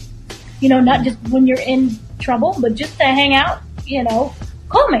out, not just when you're in trouble, but just to hang out,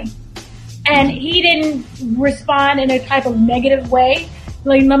 call me. And he didn't respond in a type of negative way.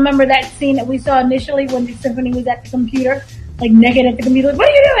 Like, remember that scene that we saw initially when the Symphony was at the computer like negative. They're gonna be like, "What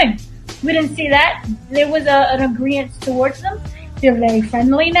are you doing?" We didn't see that. There was an agreement towards them. They're very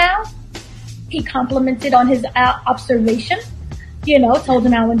friendly now. He complimented on his observation. You know, told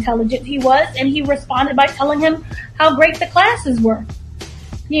him how intelligent he was, and he responded by telling him how great the classes were.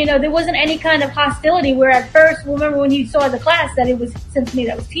 You know, there wasn't any kind of hostility where at first, remember when he saw the class that it was Symphony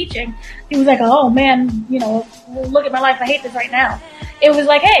that was teaching, he was like, oh man, you know, look at my life, I hate this right now. It was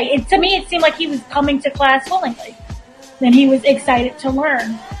like, hey, to me it seemed like he was coming to class willingly. And he was excited to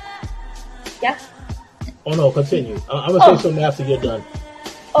learn. Yeah? Oh no, continue. I'm gonna say something after you're done.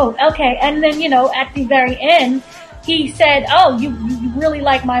 Oh, okay. And then, you know, at the very end, he said, oh, you really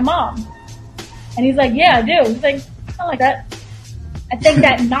like my mom. And he's like, yeah, I do. He's like, I like that. I think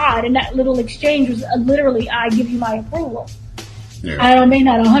that nod and that little exchange was literally, I give you my approval. Yeah. I may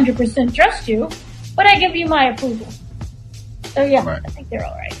not 100% trust you, but I give you my approval. So yeah, right. I think they're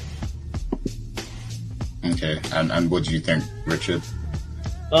all right. Okay. And what do you think, Richard?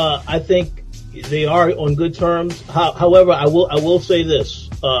 I think they are on good terms. However, I will say this.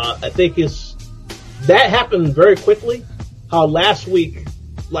 I think that happened very quickly. How last week,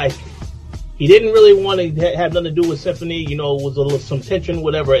 like, he didn't really want to have nothing to do with Symphony, you know, was some tension,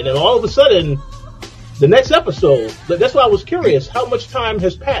 whatever. And then all of a sudden, the next episode, that's why I was curious, how much time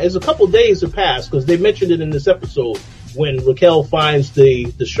has passed? It's a couple of days have passed, because they mentioned it in this episode when Raquel finds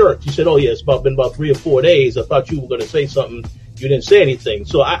the shirt. She said, oh yeah, it's been about 3 or 4 days. I thought you were going to say something. You didn't say anything.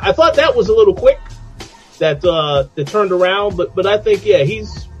 So I thought that was a little quick, that turned around. But I think, yeah,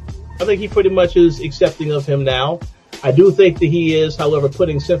 I think he pretty much is accepting of him now. I do think that he is, however,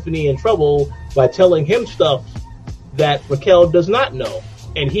 putting Symphony in trouble by telling him stuff that Raquel does not know.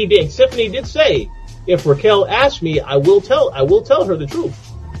 And Symphony did say, if Raquel asks me, I will tell her the truth.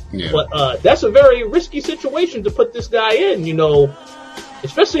 Yeah. But that's a very risky situation to put this guy in, you know,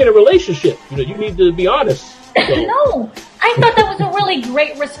 especially in a relationship. You know, you need to be honest. So. No, I thought that was a really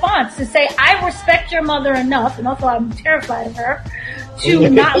great response to say, I respect your mother enough, and also I'm terrified of her, to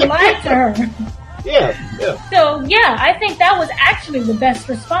not lie to her. Yeah. So, yeah, I think that was actually the best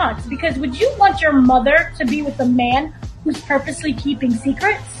response, because would you want your mother to be with a man who's purposely keeping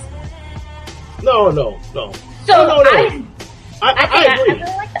secrets? No. So, No. I agree. I really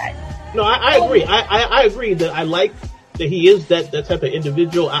like that. No, I agree. I agree that I like that he is that type of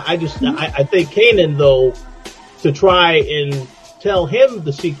individual. I think Kanan, though, to try and tell him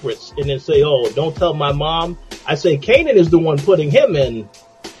the secrets and then say, oh, don't tell my mom. I say Kanan is the one putting him in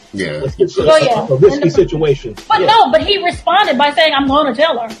Yeah. a risky situation. But no, but he responded by saying, I'm going to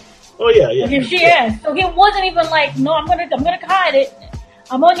tell her. Oh yeah. Like if she asked. So he wasn't even like, no, I'm gonna hide it.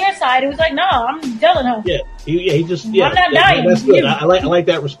 I'm on your side. He was like, no, I'm telling her. Yeah. He just, yeah. I'm not dying. That's good. I like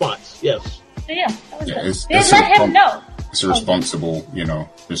that response. Yes. So yeah, that was good. It's let him know. It's a responsible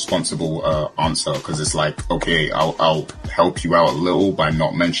answer, because it's like, okay, I'll help you out a little by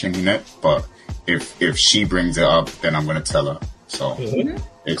not mentioning it, but if she brings it up, then I'm going to tell her. So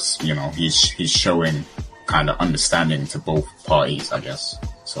it's, you know, he's showing kind of understanding to both parties, I guess.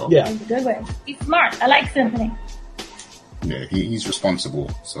 So yeah, that's a good way. He's smart. I like Symphony. Yeah, he's responsible,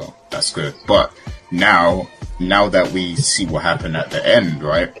 so that's good. But now that we see what happened at the end,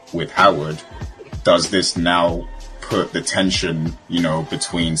 right, with Howard, does this now put the tension, you know,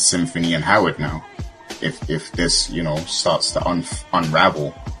 between Symphony and Howard now? If this, you know, starts to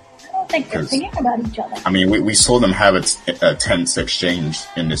unravel. I don't think they're thinking about each other. I mean, we saw them have a tense exchange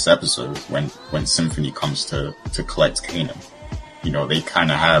in this episode when Symphony comes to collect Kanan. You know, they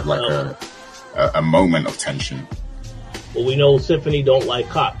kind of have like a moment of tension. Well, we know Symphony don't like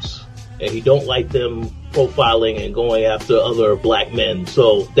cops, and he don't like them profiling and going after other black men.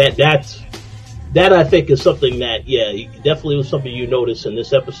 So that I think is something that, yeah, definitely was something you noticed in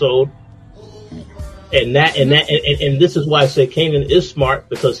this episode. And this is why I say Kanan is smart,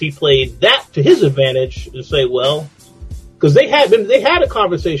 because he played that to his advantage to say, well, because they had a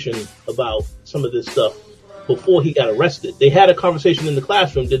conversation about some of this stuff before he got arrested. They had a conversation in the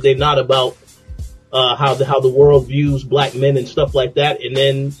classroom, did they not, about how the world views black men and stuff like that. And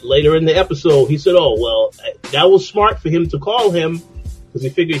then later in the episode, he said, oh, well, that was smart for him to call him, because he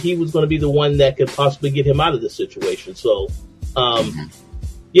figured he was going to be the one that could possibly get him out of this situation. So,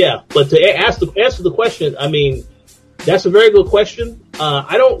 yeah, but to answer the question, I mean, that's a very good question.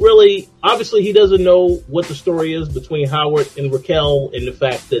 I don't really, obviously he doesn't know what the story is between Howard and Raquel, and the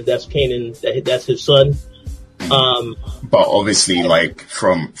fact that that's Kanan, that's his son. But obviously, like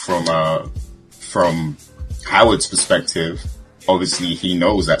from Howard's perspective, obviously he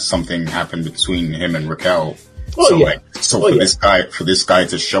knows that something happened between him and Raquel. For this guy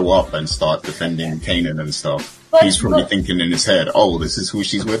to show up and start defending Kanan and stuff, he's probably thinking in his head, oh, this is who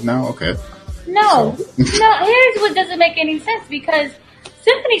she's with now? Okay. No, So- no. Here's what doesn't make any sense, because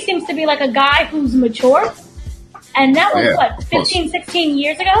Symphony seems to be like a guy who's mature, and that was Yeah, what, of course. 15, 16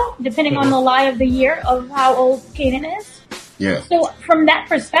 years ago, depending on the lie of the year of how old Kanan is. Yeah. So from that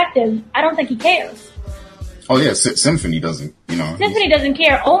perspective, I don't think he cares. Oh yeah, Symphony doesn't, Symphony doesn't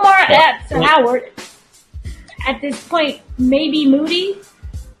care. Omar at Howard, at this point, maybe moody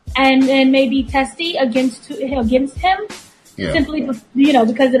and maybe testy against him, yeah. simply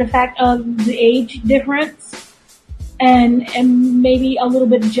because of the fact of the age difference, and maybe a little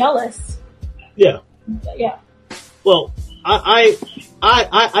bit jealous. Yeah. Yeah. Well, I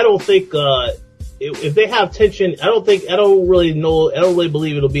don't think if they have tension, I don't really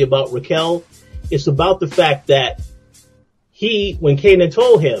believe it'll be about Raquel. It's about the fact that when Kanan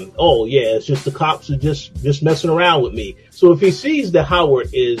told him, oh yeah, it's just the cops are just messing around with me. So if he sees that Howard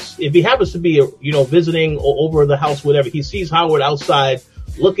if he happens to be, visiting or over the house, whatever, he sees Howard outside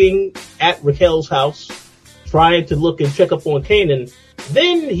looking at Raquel's house, trying to look and check up on Kanan,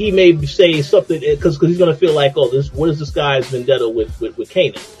 then he may say something, cause he's gonna feel like, oh, what is this guy's vendetta with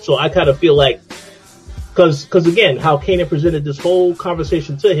Kanan? So I kind of feel like, cause again, how Kanan presented this whole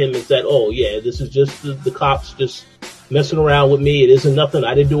conversation to him is that, oh yeah, this is just the cops just messing around with me. It isn't nothing.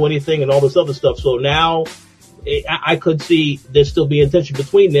 I didn't do anything and all this other stuff. So now I could see there still being tension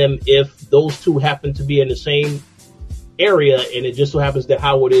between them if those two happen to be in the same area, and it just so happens that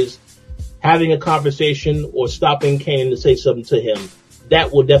Howard is having a conversation or stopping Kanan to say something to him.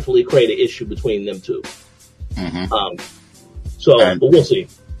 That will definitely create an issue between them two. Mm-hmm. But we'll see.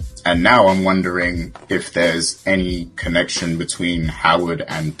 And now I'm wondering if there's any connection between Howard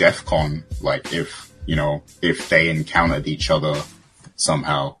and DEF CON, like if they encountered each other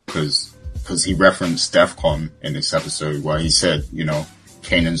somehow, because he referenced DEF CON in this episode where he said,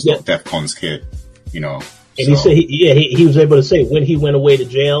 Kanan's not DEF CON's kid, And he said, he was able to say when he went away to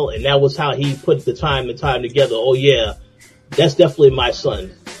jail, and that was how he put the time together. Oh yeah, that's definitely my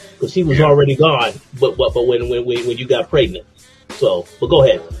son, because he was already gone. But when you got pregnant, so but go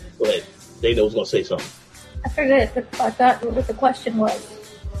ahead. Dana was gonna say something. I forget what the question was.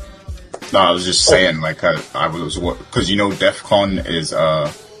 No, I was just saying, like, I was, because DEF CON is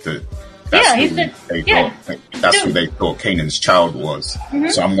that's who they thought Kanan's child was. Mm-hmm.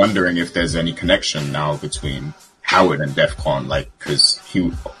 So I'm wondering if there's any connection now between Howard and DEF CON, like, because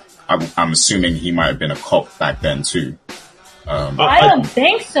I'm assuming he might have been a cop back then too. I don't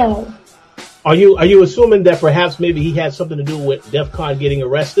think so. Are you assuming that perhaps maybe he had something to do with DEF CON getting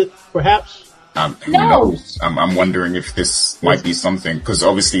arrested? Perhaps. Who knows? I'm wondering if this might be something, because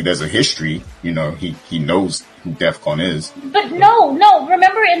obviously there's a history. He knows who DEF CON is. But no.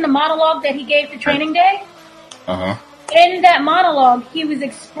 Remember in the monologue that he gave to Training Day? In that monologue, he was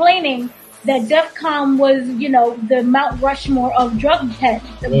explaining that DEF CON was, the Mount Rushmore of drug heads,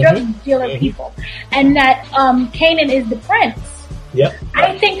 of drug dealer people, and that Kanan is the prince. Yep.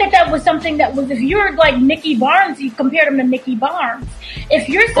 I think that was something that was, if you're like Nicky Barnes, you compared him to Nicky Barnes. If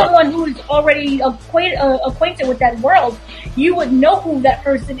you're someone who's already acquainted with that world, you would know who that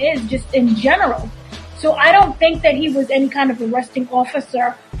person is just in general. So I don't think that he was any kind of arresting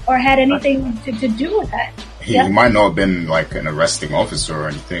officer or had anything to do with that. He might not have been like an arresting officer or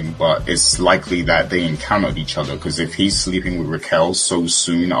anything, but it's likely that they encountered each other, because if he's sleeping with Raquel so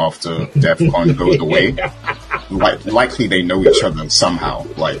soon after DEF CON goes away, likely they know each other somehow,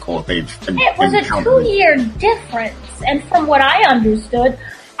 or they've It was a encountered. 2-year difference, and from what I understood,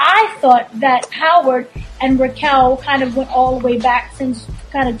 I thought that Howard and Raquel kind of went all the way back since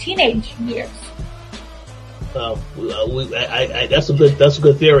kind of teenage years. That's a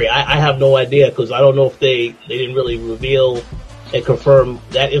good theory. I have no idea, because I don't know if they didn't really reveal and confirm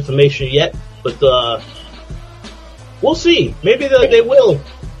that information yet. But we'll see. Maybe they will.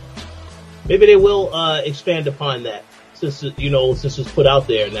 Maybe they will expand upon that, since it's put out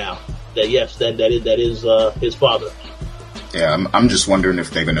there now that yes, that is his father. Yeah, I'm just wondering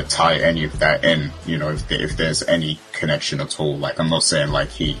if they're gonna tie any of that in. If there's any connection at all. Like, I'm not saying like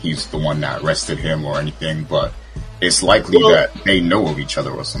he's the one that arrested him or anything, but it's likely that they know of each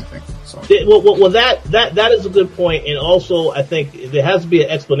other or something. So that is a good point, and also I think there has to be an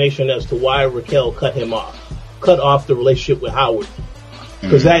explanation as to why Raquel cut off the relationship with Howard,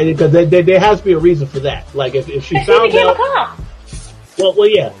 because there has to be a reason for that. Like if she found out, a cop. well,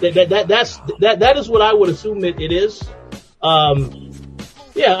 yeah, that is what I would assume it is.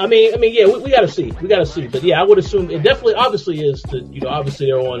 Yeah, I mean, we gotta see. But yeah, I would assume it definitely, obviously is obviously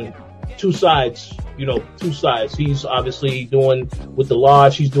they're on two sides. He's obviously doing with the law.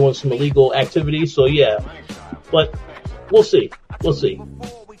 She's doing some illegal activities. So yeah, but we'll see.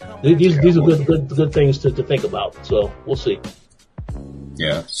 These are good things to think about. So we'll see.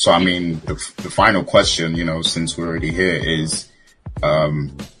 Yeah. So, I mean, the final question, you know, since we're already here is,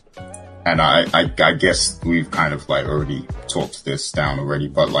 and I guess we've kind of like already talked this down already,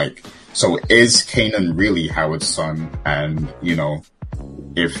 but like, so is Kanan really Howard's son? And, you know,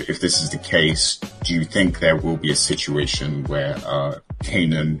 if this is the case, do you think there will be a situation where,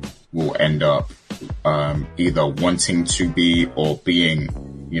 Kanan will end up, either wanting to be or being,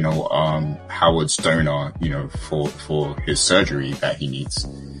 you know, Howard's donor, you know, for his surgery that he needs?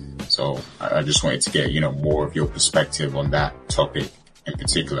 So I just wanted to get, you know, more of your perspective on that topic in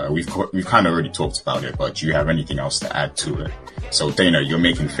particular. We've kind of already talked about it, but do you have anything else to add to it? So Dana, you're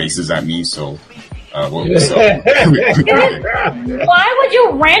making faces at me, so, Why would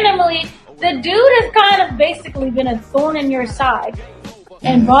you randomly, the dude has kind of basically been a thorn in your side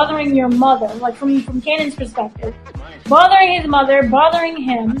and bothering your mother, like from Kanan's perspective, bothering his mother, bothering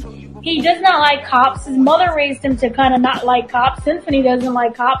him. He does not like cops. His mother raised him to kind of not like cops. Symphony doesn't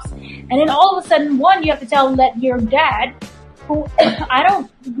like cops. And then all of a sudden, one, you have to tell him that your dad, who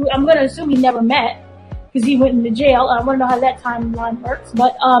I'm going to assume he never met because he went into jail. I want to know how that timeline works.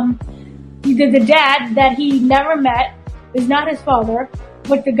 But the dad that he never met is not his father,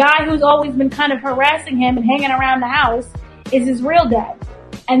 but the guy who's always been kind of harassing him and hanging around the house is his real dad.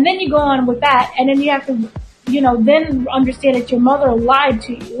 And then you go on with that, and then you have to, you know, then understand that your mother lied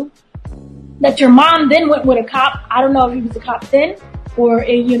to you, that your mom then went with a cop. I don't know if he was a cop then, or,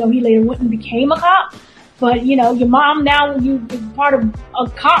 you know, he later went and became a cop. But, you know, your mom now, you part of a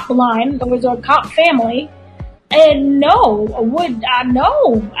cop line, or was a cop family. And no,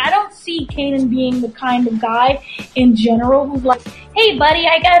 I don't see Kanan being the kind of guy in general who's like, hey buddy,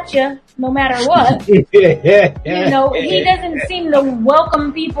 I got you, no matter what. You know, he doesn't seem to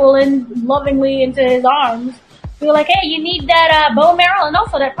welcome people in lovingly into his arms. Be like, hey, you need that bone marrow, and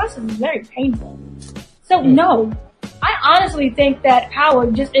also that process is very painful. So no, I honestly think that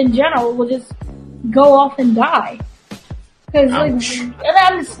Howard just in general will just go off and die. Cause like, and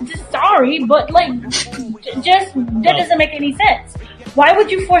I'm just sorry, but like, just, that doesn't make any sense. Why would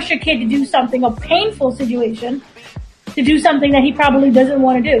you force your kid to do something, a painful situation, to do something that he probably doesn't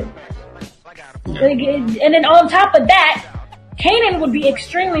want to do? Like, and then on top of that, Kanan would be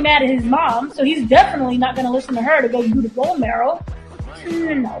extremely mad at his mom, so he's definitely not going to listen to her to go do the bone marrow.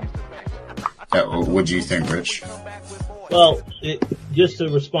 No. What do you think, Rich? Well, just to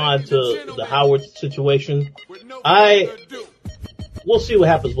respond to the Howard situation, we'll see what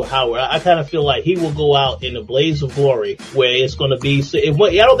happens with Howard. I kind of feel like he will go out in a blaze of glory, where it's going to be, I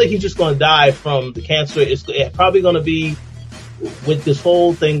don't think he's just going to die from the cancer. It's probably going to be with this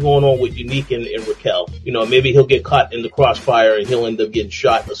whole thing going on with Unique and Raquel. You know, maybe he'll get caught in the crossfire and he'll end up getting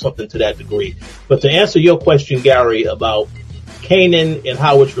shot or something to that degree. But to answer your question, Gary, about Kanan and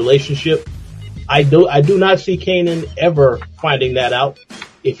Howard's relationship, I do not see Kanan ever finding that out.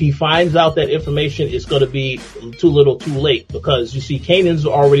 If he finds out that information, it's going to be too little too late, because you see Kanan's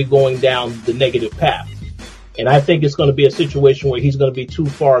already going down the negative path. And I think it's going to be a situation where he's going to be too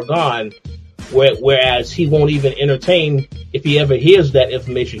far gone, whereas he won't even entertain, if he ever hears that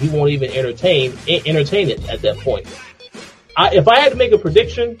information, he won't even entertain it at that point. If I had to make a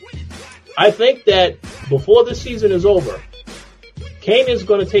prediction, I think that before this season is over, Kanan is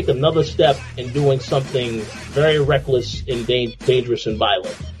going to take another step in doing something very reckless and dangerous and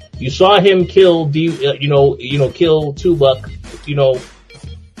violent. You saw him kill kill Buck,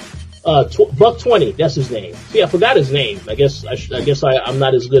 Buck 20. That's his name. See, I forgot his name. I guess I'm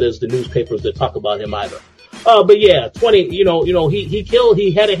not as good as the newspapers that talk about him either. But yeah, 20.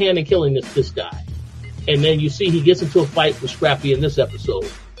 He had a hand in killing this guy, and then you see he gets into a fight with Scrappy in this episode.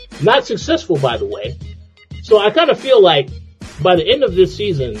 Not successful, by the way. So I kind of feel like, by the end of this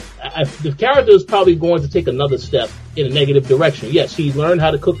season, the character is probably going to take another step in a negative direction. Yes, he learned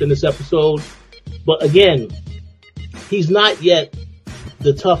how to cook in this episode, but again, he's not yet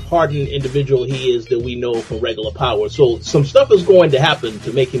the tough, hardened individual he is that we know from regular Power. So some stuff is going to happen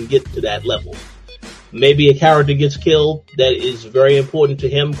to make him get to that level. Maybe a character gets killed that is very important to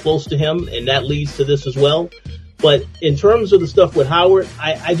him, close to him, and that leads to this as well. But in terms of the stuff with Howard,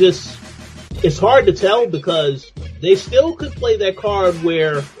 it's hard to tell, because they still could play that card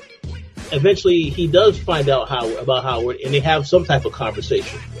where eventually he does find out about Howard and they have some type of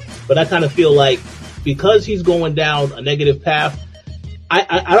conversation. But I kind of feel like, because he's going down a negative path,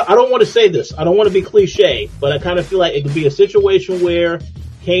 I don't want to say this, I don't want to be cliche, but I kind of feel like it could be a situation where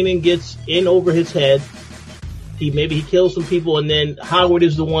Kanan gets in over his head. Maybe he kills some people, and then Howard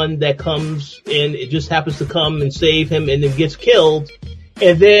is the one that comes in. It just happens to come and save him, and then gets killed.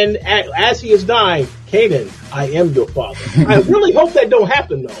 And then, as he is dying, Kanan, I am your father. I really hope that don't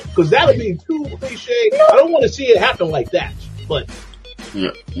happen, though, because that would be too cliche. I don't want to see it happen like that. But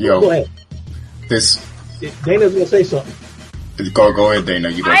Go ahead. This Dana's gonna say something. Go ahead, Dana.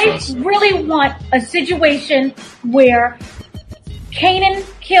 You go first. I really want a situation where Kanan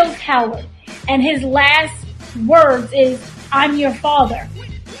kills Howard, and his last words is, "I'm your father,"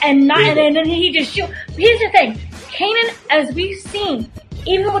 and then he just shoot. Here's the thing, Kanan, as we've seen,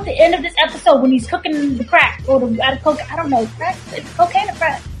 even with the end of this episode when he's cooking the crack or the coke, I don't know, crack, it's cocaine or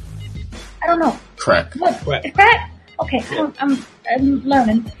crack? I don't know. Crack. What? Crack. It's crack? Okay, yeah. I'm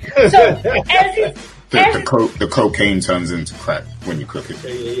learning. So as he's the cocaine turns into crack when you cook it.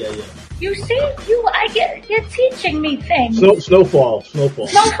 Yeah. You see, you're teaching me things. Snowfall. Snowfall?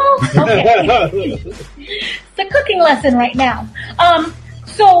 Okay. It's a cooking lesson right now.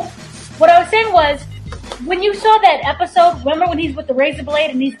 So what I was saying was, when you saw that episode, remember when he's with the razor blade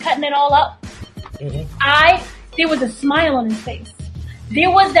and he's cutting it all up? Mm-hmm. There was a smile on his face. There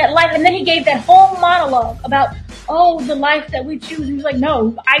was that life, and then he gave that whole monologue about, the life that we choose. He was like,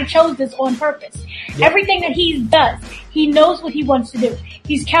 no, I chose this on purpose. Yep. Everything that he does, he knows what he wants to do.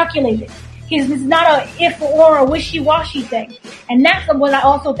 He's calculated. It's not a if or a wishy-washy thing. And that's what I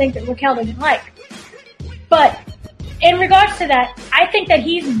also think that Raquel doesn't like. But in regards to that, I think that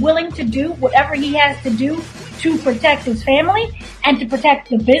he's willing to do whatever he has to do to protect his family and to protect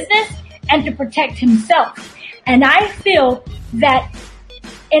the business and to protect himself. And I feel that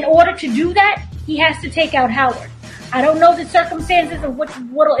in order to do that, he has to take out Howard. I don't know the circumstances of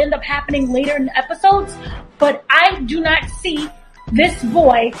what'll end up happening later in the episodes, but I do not see this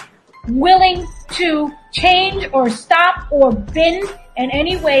boy willing to change or stop or bend in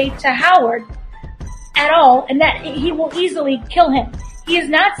any way to Howard at all, and that he will easily kill him. He is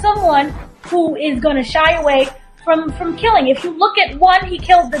not someone who is going to shy away from killing. If you look at one, he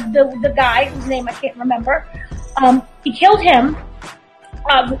killed the guy whose name I can't remember. He killed him.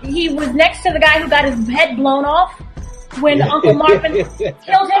 He was next to the guy who got his head blown off when Uncle Marvin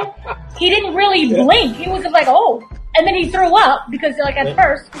killed him. He didn't really blink. He was just like, oh. And then he threw up because, like, at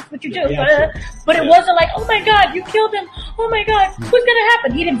first, that's what you do. But it wasn't like, oh my God, you killed him. Oh my God, what's going to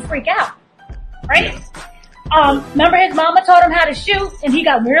happen? He didn't freak out. Right? Remember his mama taught him how to shoot, and he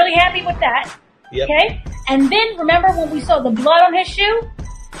got really happy with that. Yep. Okay? And then remember when we saw the blood on his shoe?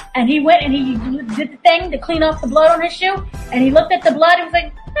 And he went and he did the thing to clean off the blood on his shoe, and he looked at the blood and was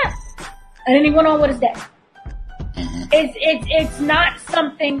like, and then he went on with his day. It's not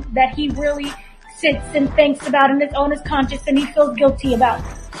something that he really sits and thinks about and it's on his conscience and he feels guilty about.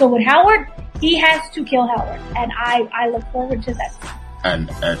 So with Howard, he has to kill Howard, and I look forward to that. And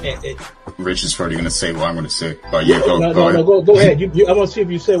Rich is probably going to say what I'm going to say, but yeah, go ahead. I want to see if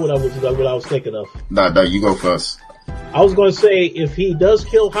you say what I was thinking of. No, you go first. I was going to say, if he does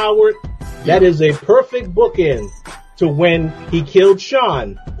kill Howard, that is a perfect bookend to when he killed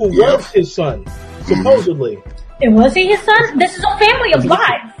Sean, who was his son, supposedly. And was he his son? This is a family of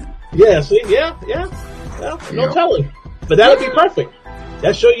lives. Yeah, see? Yeah. No telling. But that would be perfect.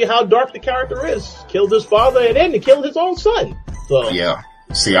 That show you how dark the character is. Killed his father and then he killed his own son. So. Yeah.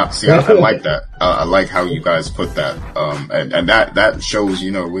 See, I like that. I like how you guys put that. And that shows,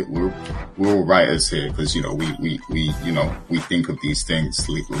 we're all writers here, because, we think of these things,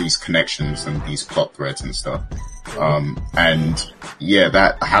 these connections and these plot threads and stuff. And yeah,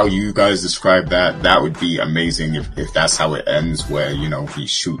 that, how you guys describe that would be amazing if that's how it ends, where, he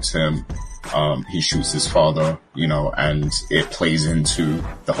shoots him, he shoots his father, and it plays into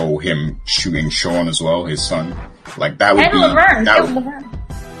the whole him shooting Sean as well, his son. Like that would Laverne.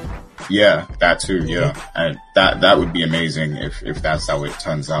 Yeah, that too, yeah. And that would be amazing if that's how it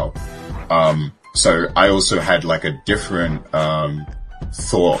turns out. So I also had like a different,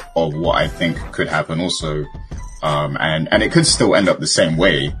 thought of what I think could happen also. And it could still end up the same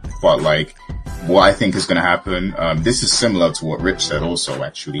way, but like, what I think is going to happen, this is similar to what Rich said also,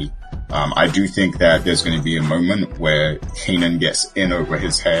 actually. I do think that there's going to be a moment where Kanan gets in over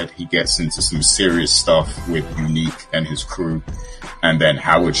his head. He gets into some serious stuff with Unique and his crew. And then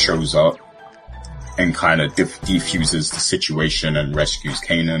Howard shows up and kind of defuses the situation and rescues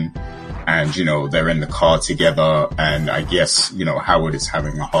Kanan. And, they're in the car together. And I guess, Howard is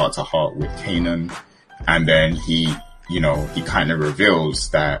having a heart-to-heart with Kanan. And then he kind of reveals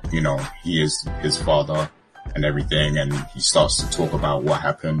that, he is his father and everything. And he starts to talk about what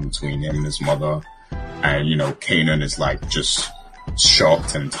happened between him and his mother. And, Kanan is like just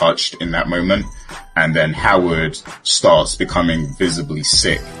shocked and touched in that moment. And then Howard starts becoming visibly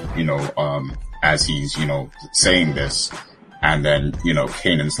sick, as he's, saying this. And then,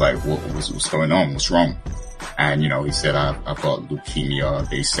 Kanan's like, what's going on? What's wrong? And, he said, I've got leukemia.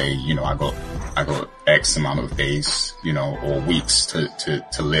 They say, I got X amount of days, or weeks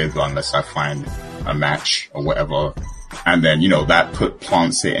to live unless I find a match or whatever. And then, that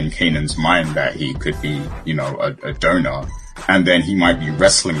plants it in Kanan's mind that he could be, a donor. And then he might be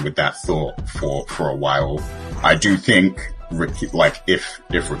wrestling with that thought for a while. I do think, like, if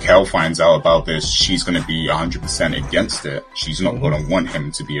Raquel finds out about this, she's going to be 100% against it. She's not going to want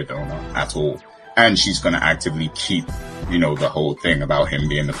him to be a donor at all. And she's going to actively keep, the whole thing about him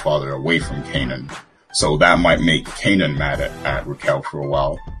being the father away from Kanan. So that might make Kanan mad at Raquel for a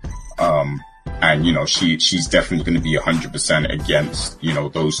while. And, she's definitely going to be 100% against,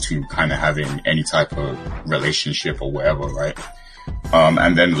 those two kind of having any type of relationship or whatever, right?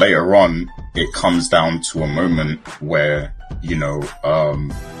 And then later on, it comes down to a moment where,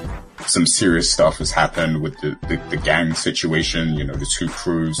 some serious stuff has happened with the gang situation, the two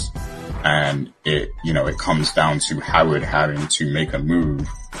crews. And it comes down to Howard having to make a move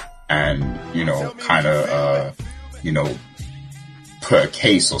and, put a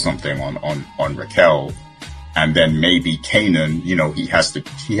case or something on Raquel. And then maybe Kanan, he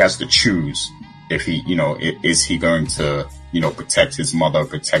has to choose if he, is he going to, protect his mother,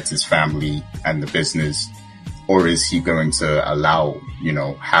 protect his family and the business, or is he going to allow,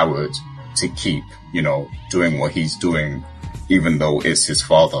 Howard to keep, doing what he's doing, even though it's his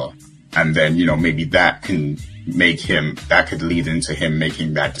father. And then, maybe that could lead into him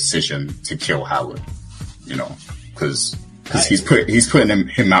making that decision to kill Howard, cause he's putting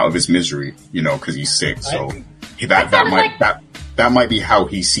him out of his misery, cause he's sick. So that might be how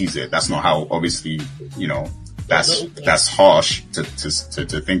he sees it. That's not how, obviously, that's harsh to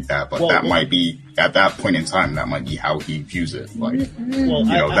think that, but that might be, at that point in time, that might be how he views it. Like,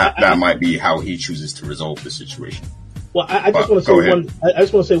 that might be how he chooses to resolve the situation. Well, I just want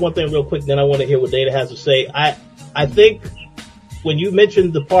to say one thing real quick, then I want to hear what Dana has to say. I think when you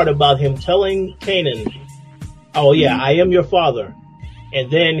mentioned the part about him telling Kanan, "Oh yeah, I am your father,"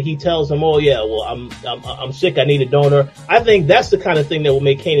 and then he tells him, "Oh yeah, well I'm sick, I need a donor." I think that's the kind of thing that will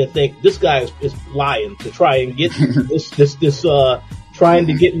make Kanan think this guy is lying to try and get this trying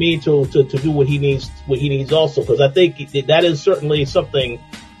to get me to do what he needs also, because I think that is certainly something.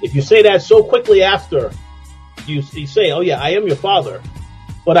 If you say that so quickly after you say, "Oh yeah, I am your father,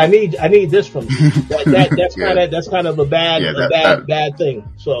 but I need this from you," that's kind of a bad thing.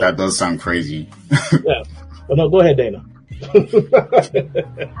 So that does sound crazy. Yeah. Well, no, go ahead, Dana.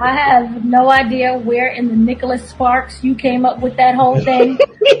 I have no idea where in the Nicholas Sparks you came up with that whole thing.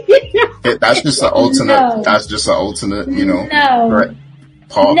 That's just an alternate. No. That's just an alternate. No. Right,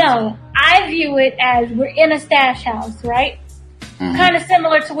 no, I view it as we're in a stash house, right? Mm-hmm. Kind of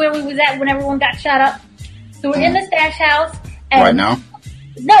similar to where we was at when everyone got shot up. So we're in the stash house. And right now?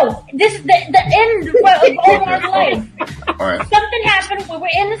 No, this is the end of Omar's life. All right. Something happened where we're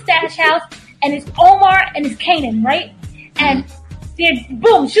in the stash house, and it's Omar and it's Kanan, right? And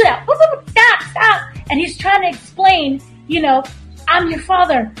boom, shoot out. Boom, boom, stop. And he's trying to explain, I'm your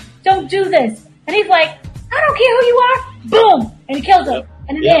father. Don't do this. And he's like, I don't care who you are. Boom. And he kills him.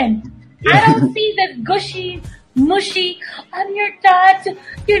 And in the end, I don't see this gushy, mushy, I'm your dad,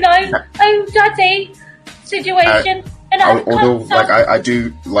 I'm daddy situation. I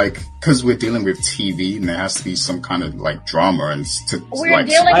do, because we're dealing with TV and there has to be some kind of, drama and we're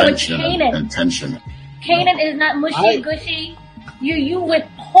dealing with Kanan. And tension. Kanan is not mushy, gushy. You with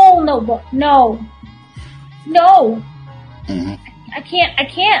whole notebook. No. Mm-hmm. I can't.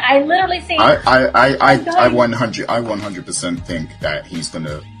 I literally say. I 100% think that he's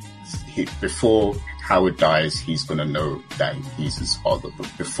gonna, before Howard dies, he's gonna know that he's his father. But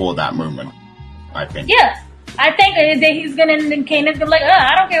before that moment, I think. Yeah. I think that he's gonna, and Kanan's gonna be like,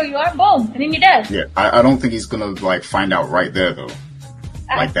 I don't care who you are, boom, and then you're dead. Yeah, I don't think he's gonna find out right there though.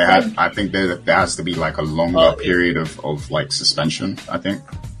 I think there has to be a longer period of suspension. I think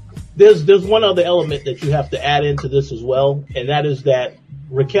there's one other element that you have to add into this as well, and that is that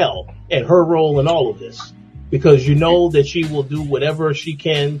Raquel and her role in all of this, because that she will do whatever she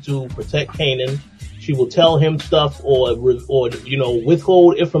can to protect Kanan. She will tell him stuff or withhold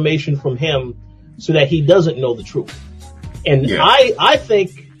information from him so that he doesn't know the truth. And I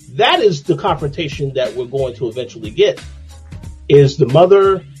think that is the confrontation that we're going to eventually get, is the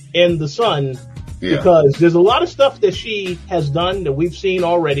mother and the son, because there's a lot of stuff that she has done that we've seen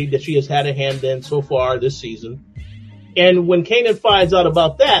already that she has had a hand in so far this season. And when Kanan finds out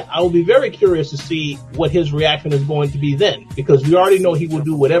about that, I will be very curious to see what his reaction is going to be then, because we already know he will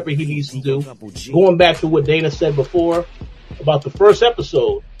do whatever he needs to do. Going back to what Dana said before about the first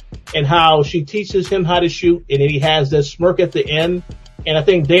episode and how she teaches him how to shoot, and then he has that smirk at the end. And I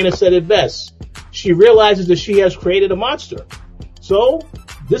think Dana said it best. She realizes that she has created a monster. So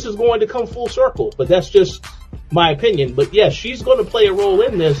this is going to come full circle, but that's just my opinion. But yes, she's going to play a role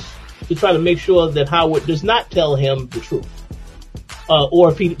in this, to try to make sure that Howard does not tell him the truth.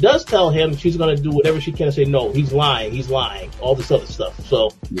 Or if he does tell him, she's going to do whatever she can to say, no, he's lying, all this other stuff.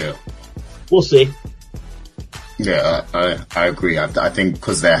 So, yeah, we'll see. Yeah, I agree. I think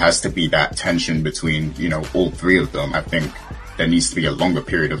because there has to be that tension between, you know, all three of them. I think there needs to be a longer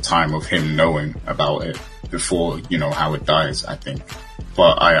period of time of him knowing about it before, you know, Howard dies, I think.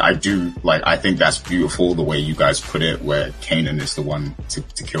 But I do, like, I think that's beautiful the way you guys put it, where Kanan is the one to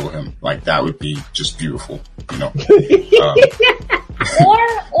kill him. Like, that would be just beautiful, you know?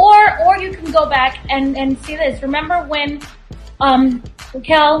 Or you can go back and see this. Remember when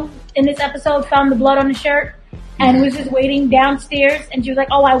Raquel in this episode found the blood on the shirt and was just waiting downstairs, and she was like,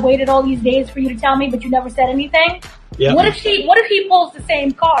 "Oh, I waited all these days for you to tell me, but you never said anything." Yeah. What if he pulls the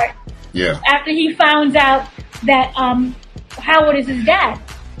same card? Yeah. After he finds out that Howard is his dad,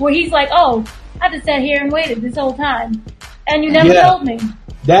 where he's like, "Oh, I just sat here and waited this whole time, and you never told me."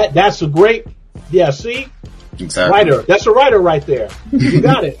 That's a great, see? Exactly. Writer. That's a writer right there. You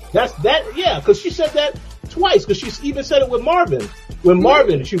got it. Because she said that twice, because she even said it with Marvin. When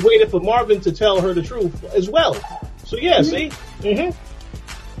Marvin, she waited for Marvin to tell her the truth as well. So see? Mm-hmm.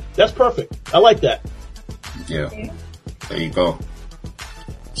 That's perfect. I like that. Yeah. There you go.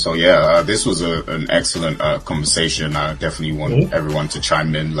 So this was an excellent conversation. I definitely want everyone to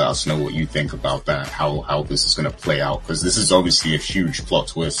chime in, let us know what you think about that, how this is going to play out, because this is obviously a huge plot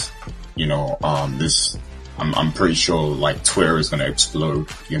twist. You know, I'm pretty sure like Twitter is going to explode,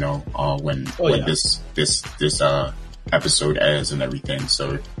 you know, when this episode airs and everything.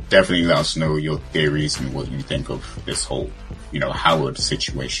 So definitely let us know your theories and what you think of this whole, you know, Howard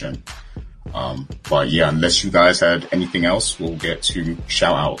situation. But unless you guys had anything else, we'll get to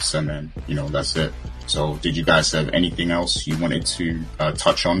shout outs and then, you know, that's it. So did you guys have anything else you wanted to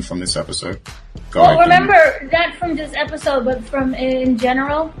touch on from this episode? Go ahead. Remember, not from this episode, but from in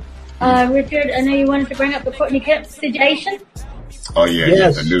general. Richard, I know you wanted to bring up the Courtney Kemp situation. Oh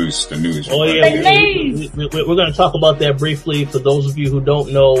yes. The news. Oh yeah, we're going to talk about that briefly for those of you who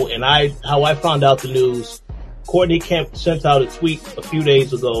don't know. And how I found out the news. Courtney Kemp sent out a tweet a few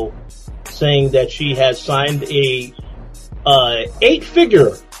days ago saying that she has signed a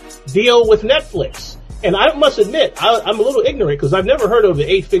 8-figure deal with Netflix. And I must admit, I'm a little ignorant because I've never heard of an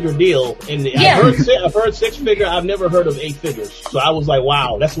 8-figure deal. And I've heard 6-figure. I've never heard of 8 figures. So I was like,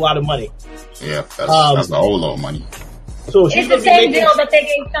 wow, that's a lot of money. Yeah, that's a whole lot of money. So it's the same deal that they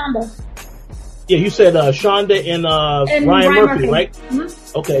gave Shonda. Yeah, you said Shonda and Ryan Murphy, right?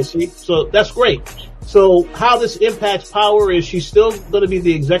 Mm-hmm. Okay, see, so that's great. So how this impacts Power is she's still going to be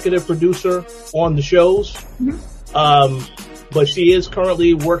the executive producer on the shows. Mm-hmm. But she is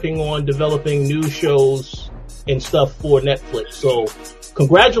currently working on developing new shows and stuff for Netflix. So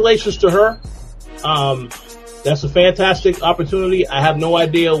congratulations to her. That's a fantastic opportunity. I have no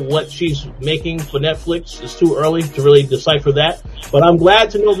idea what she's making for Netflix. It's too early to really decipher that. But I'm glad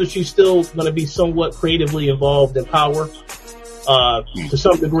to know that she's still going to be somewhat creatively involved in Power, to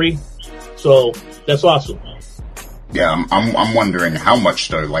some degree. So that's awesome. Yeah, I'm wondering how much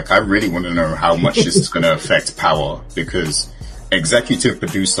though. Like, I really want to know how much this is going to affect Power, because executive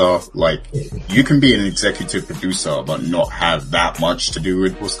producer, like, you can be an executive producer but not have that much to do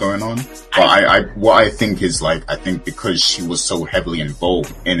with what's going on. But what I think is, like, I think because she was so heavily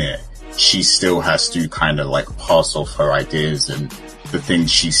involved in it, she still has to kind of like pass off her ideas and the things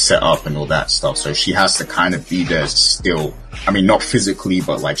she set up and all that stuff. So she has to kind of be there still. I mean, not physically,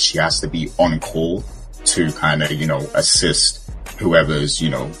 but like she has to be on call to kind of, you know, assist whoever's, you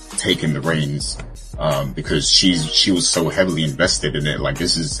know, taking the reins. Because she was so heavily invested in it. Like,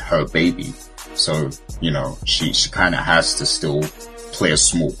 this is her baby. So, you know, she kind of has to still play a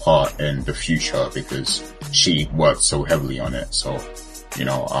small part in the future because she worked so heavily on it. So, you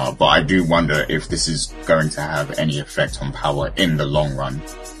know, but I do wonder if this is going to have any effect on Power in the long run.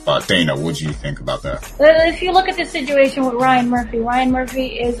 But Dana, what do you think about that? If you look at the situation with Ryan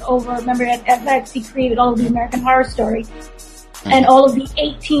Murphy is over, remember at FX, he created all of the American Horror Story. And all of the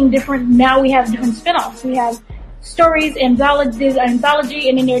 18 different, now we have different spin-offs. We have stories, anthology,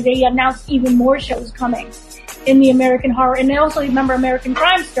 and in there they announced even more shows coming in the American Horror. And they also remember American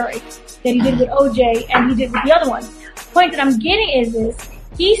Crime Story that he did with OJ and he did with the other one. The point that I'm getting is this.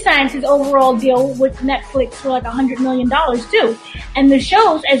 He signs his overall deal with Netflix for like $100 million too. And the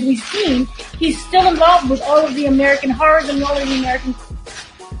shows, as we've seen, he's still involved with all of the American horrors and all of the American.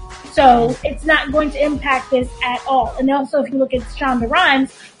 So it's not going to impact this at all. And also, if you look at Shonda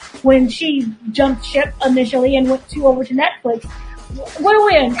Rhimes, when she jumped ship initially and went over to Netflix, what are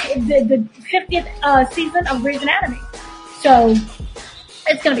we in? The 50th season of Grey's Anatomy. So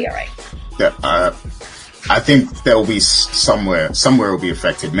it's going to be all right. Yeah, I think there'll be somewhere will be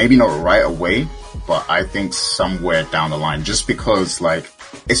affected. Maybe not right away, but I think somewhere down the line, just because like,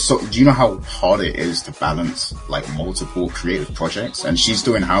 it's so, do you know how hard it is to balance like multiple creative projects? And she's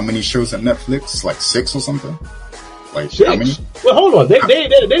doing how many shows at Netflix? Like 6 or something? Like 6? How many? Well, hold on. They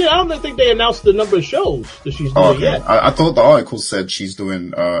I don't think they announced the number of shows that she's doing yet. I thought the article said she's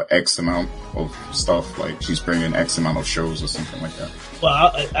doing X amount of stuff, like she's bringing X amount of shows or something like that.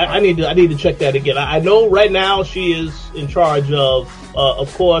 Well, I need to check that again. I know right now she is in charge of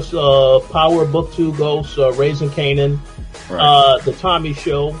course, Power Book 2 Ghosts, Raising Kanan, right. The Tommy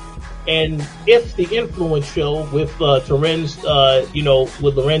Show, and if the Influence Show with Terrence,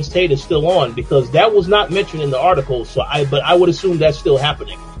 with Lorenz Tate is still on, because that was not mentioned in the article. But I would assume that's still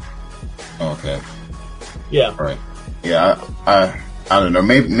happening. Okay. Yeah. Right. Yeah. I don't know.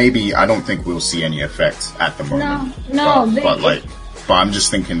 Maybe I don't think we'll see any effect at the moment. No. But I'm just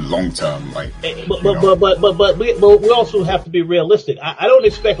thinking long term, like. But we also have to be realistic. I don't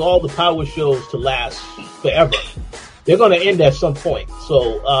expect all the Power shows to last forever. They're going to end at some point.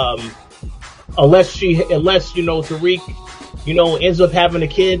 So unless Tariq, ends up having a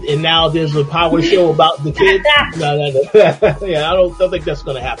kid, and now there's a Power show about the kid. No. Yeah, I don't think that's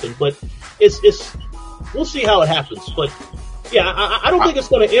going to happen. But it's we'll see how it happens. But yeah, I don't think it's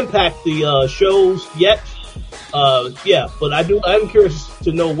going to impact the shows yet. But I'm curious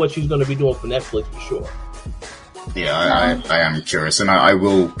to know what she's going to be doing for Netflix for sure. Yeah, I am curious, and I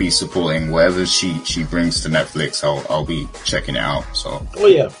will be supporting whatever she brings to Netflix. I'll be checking it out. So. Oh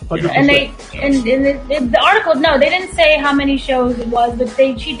yeah, 100%. And the article, no, they didn't say how many shows it was, but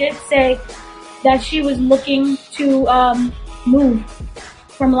she did say that she was looking to move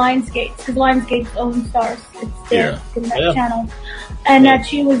from Lionsgate, because Lionsgate owns Stars. It's their channel, and that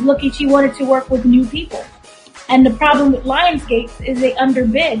she wanted to work with new people. And the problem with Lionsgate is they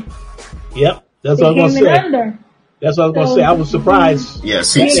underbid. Yep, that's what I was going to say. That's what I was going to say. I was surprised. Yeah,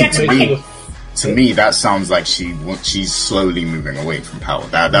 to me, that sounds like she's slowly moving away from Power.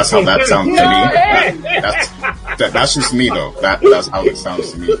 That's how that sounds to me. That's just me, though. That's how it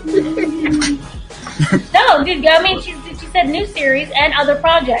sounds to me. No, dude. I mean, she said new series and other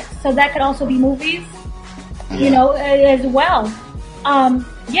projects, so that could also be movies, as well.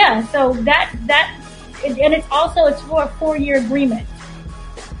 So that. And it's for a 4-year agreement.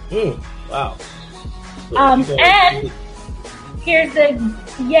 Wow. And here's the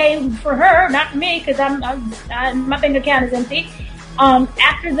yay for her, not for me, because my bank account is empty.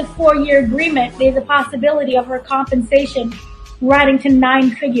 After the 4-year agreement, there's a possibility of her compensation rising to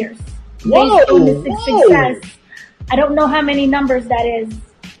 9 figures based on the success. I don't know how many numbers that is.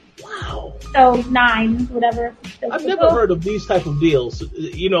 Wow. So 9, whatever. I've never heard of these type of deals.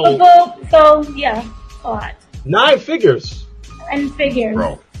 So yeah. A lot. 9 figures. 9 figures.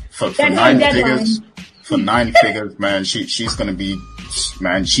 Bro, for 9 figures, man, she's gonna be,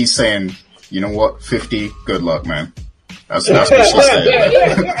 man, she's saying, you know what, 50, good luck, man. That's what she's saying.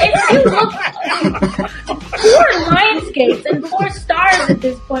 If you look, 4 Lionsgates and 4 Stars at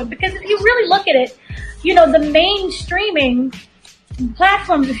this point, because if you really look at it, the main streaming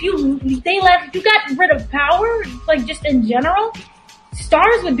platforms, if you got rid of Power, like just in general,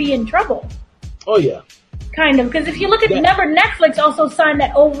 Stars would be in trouble. Oh yeah. Kind of, because if you look at Netflix also signed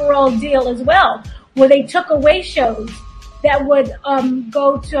that overall deal as well, where they took away shows that would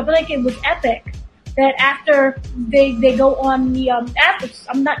go to, I think it was Epic, that after they go on the after,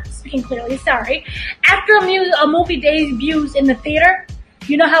 I'm not speaking clearly, sorry. After a movie debuts in the theater,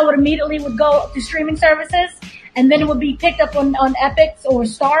 you know how it immediately would go to streaming services, and then it would be picked up on Epic or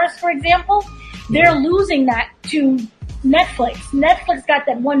Stars, for example. They're losing that to Netflix. Netflix got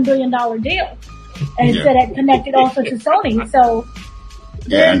that $1 billion deal, and so that connected also to Sony. So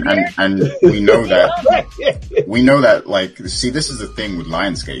and we know that. Like, see, this is the thing with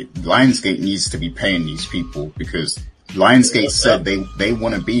Lionsgate. Lionsgate needs to be paying these people, because Lionsgate said they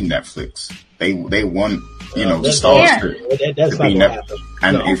want to be Netflix. They want Stars to be Netflix.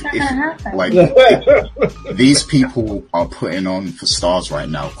 And if these people are putting on for Stars right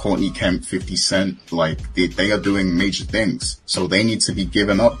now, Courtney Kemp, 50 Cent, like they are doing major things. So they need to be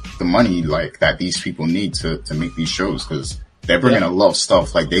giving up the money like that these people need to make these shows, because they're bringing a lot of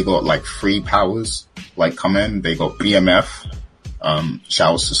stuff. Like they got like free Powers like come in. They got BMF.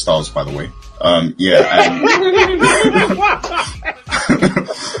 Shouts to Stars, by the way.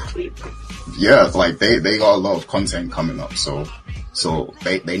 Like they got a lot of content coming up, so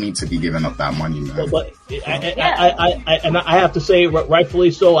they need to be giving up that money, man. But I have to say,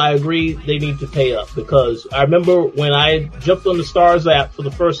 rightfully so, I agree they need to pay up, because I remember when I jumped on the Stars app for the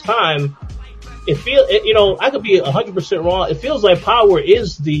first time, I could be 100% wrong. It feels like Power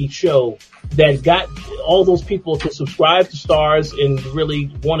is the show that got all those people to subscribe to Stars and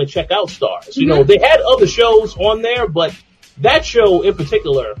really want to check out Stars. You know, they had other shows on there, but that show in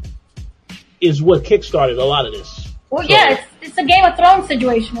particular is what kickstarted a lot of this. Well, yeah, it's a Game of Thrones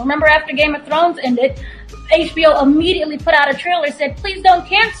situation. Remember, after Game of Thrones ended, HBO immediately put out a trailer, said, please don't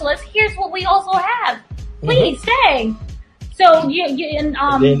cancel us. Here's what we also have. Please stay. So, yeah.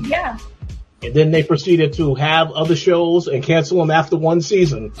 And then they proceeded to have other shows and cancel them after one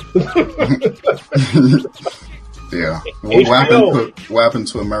season. Yeah. What happened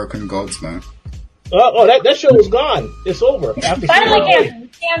to American Gods, man? That show was gone. It's over. After finally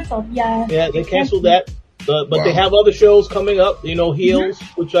canceled. Yeah. Yeah, they canceled that. But they have other shows coming up. You know, Heels,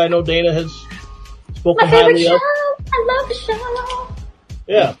 which I know Dana has spoken highly of. I love the show.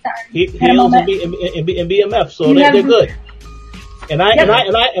 Yeah, Heels and BMF, so they're good. And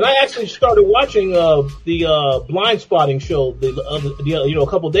I actually started watching the Blind Spotting show a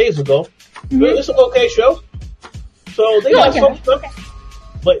couple of days ago. It's an okay show. So they got some stuff.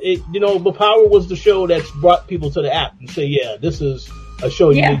 But but Power was the show that's brought people to the app and say, yeah, this is a show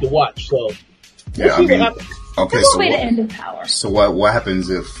you need to watch. So yeah, we'll see what happens. Okay, so the end of Power. So what happens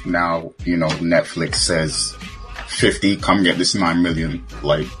if now Netflix says 50, come get this 9 million?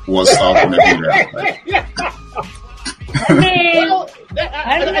 Like, what's Star gonna do that? Like,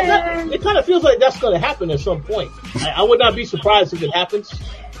 it kind of feels like that's going to happen at some point. I would not be surprised if it happens.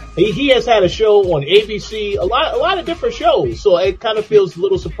 He has had a show on ABC, a lot of different shows, so it kind of feels a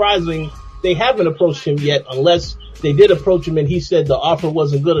little surprising they haven't approached him yet, unless they did approach him and he said the offer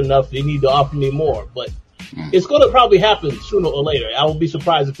wasn't good enough, they need to offer me more. But it's going to probably happen sooner or later. I won't be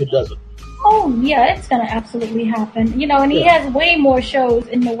surprised if it doesn't. Oh yeah, it's going to absolutely happen. And he has way more shows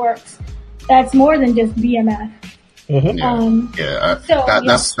in the works. That's more than just BMF. That's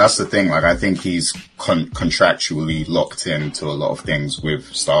the thing. Like, I think he's contractually locked into a lot of things with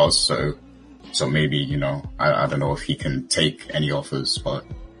Stars. So maybe, I don't know if he can take any offers, but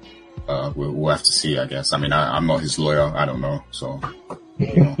we'll have to see, I guess. I mean, I'm not his lawyer. I don't know. So,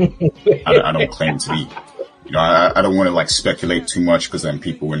 I don't claim to be. I don't want to speculate too much, because then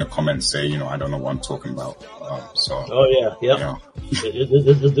people in the comments say, I don't know what I'm talking about.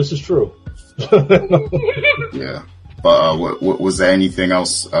 This is true. Yeah. But was there anything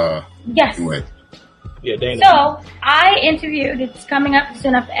else? Yes. Yeah, Dana. So I interviewed. It's coming up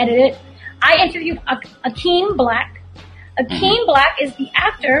soon. I have to edit it. I interviewed Akeem Black. Akeem Black is the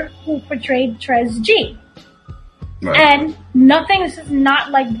actor who portrayed Trez G. Right. And this is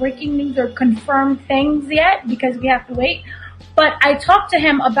not breaking news or confirmed things yet, because we have to wait. But I talked to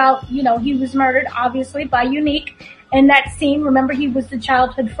him about, he was murdered, obviously, by Unique. In that scene, remember, he was the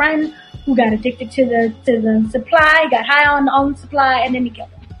childhood friend who got addicted to the supply, got high on the own supply, and then he killed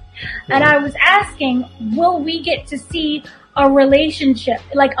him. Yeah. And I was asking, will we get to see a relationship,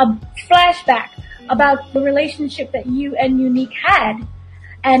 like a flashback about the relationship that you and Unique had?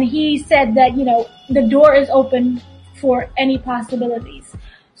 And he said that, the door is open for any possibilities.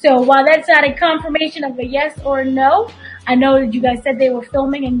 So while that's not a confirmation of a yes or no, I know that you guys said they were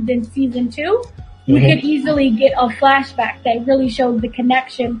filming and then season 2. We could easily get a flashback that really showed the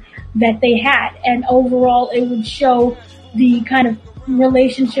connection that they had, and overall it would show the kind of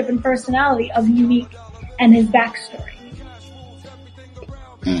relationship and personality of Unique and his backstory.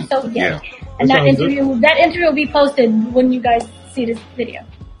 So and that interview will be posted when you guys see this video.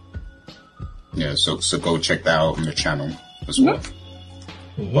 Yeah, so go check that out on the channel as well.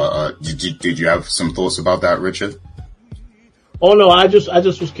 But did you have some thoughts about that, Richard? Oh no, I just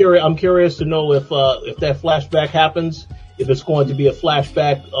was curious. I'm curious to know if that flashback happens, if it's going to be a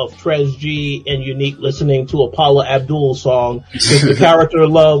flashback of Trez G and Unique listening to a Paula Abdul song, because the character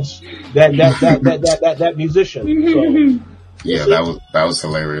loves that musician. So, yeah, that was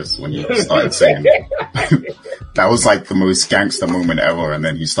hilarious when you started singing. That was like the most gangster moment ever, and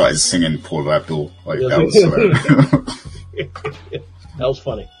then he started singing Paula Abdul. That was hilarious. That was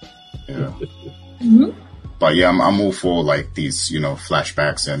funny. Yeah. But yeah, I'm all for these,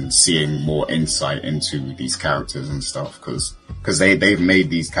 flashbacks and seeing more insight into these characters and stuff, because they've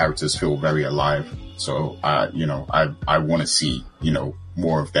made these characters feel very alive. So I want to see,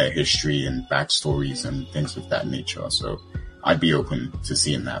 more of their history and backstories and things of that nature. So I'd be open to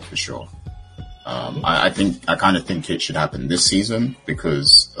seeing that for sure. I kind of think it should happen this season,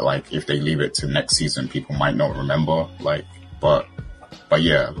 because if they leave it to next season, people might not remember. But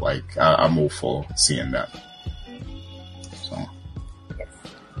yeah, I'm all for seeing that.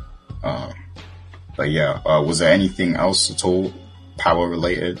 But yeah, was there anything else at all Power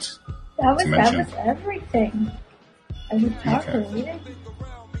related? That was everything. I was talking.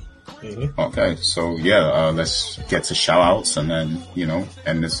 Okay, so yeah, let's get to shout outs and then,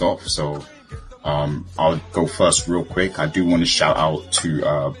 end this off. So I'll go first real quick. I do want to shout out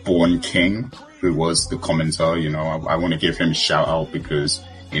to Born King, who was the commenter. You know, I want to give him a shout out because,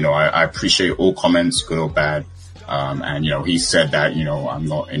 you know, I appreciate all comments, good or bad. And, you know, he said that, you know, I'm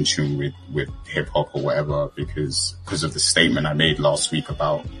not in tune with hip hop or whatever because of the statement I made last week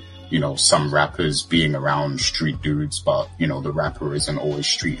about, you know, some rappers being around street dudes, but, you know, the rapper isn't always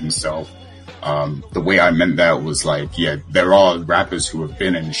street himself. The way I meant that was like, yeah, there are rappers who have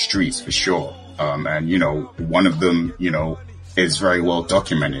been in the streets for sure. And, you know, one of them, you know, is very well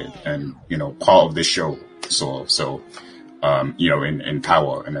documented and, you know, part of this show, sort of. So, you know, in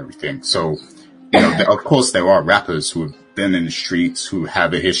Power and everything. So, you know, of course there are rappers who have been in the streets, who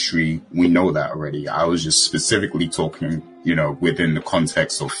have a history. We know that already. I was just specifically talking, you know, within the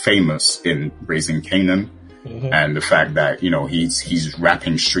context of Famous in Raising Kanan. Mm-hmm. And the fact that, you know, he's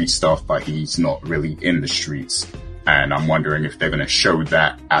rapping street stuff, but he's not really in the streets. And I'm wondering if they're going to show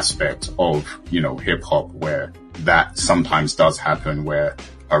that aspect of, you know, hip hop where that sometimes does happen, where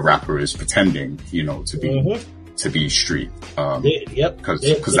a rapper is pretending, you know, to be street. Yep. Cause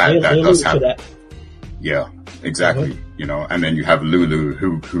that does happen. That. Yeah, exactly. Mm-hmm. You know, and then you have Lulu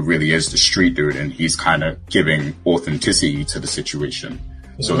who really is the street dude and he's kind of giving authenticity to the situation.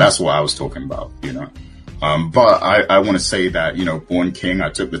 Mm-hmm. So that's what I was talking about, you know. But I want to say that, you know, Born King, I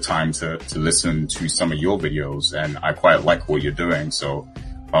took the time to listen to some of your videos and I quite like what you're doing. So,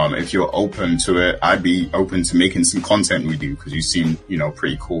 if you're open to it, I'd be open to making some content with you because you seem, you know,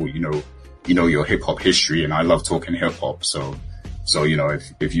 pretty cool. You know your hip hop history and I love talking hip hop. So, you know,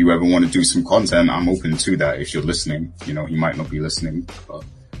 if you ever want to do some content, I'm open to that. If you're listening, you know, he might not be listening, but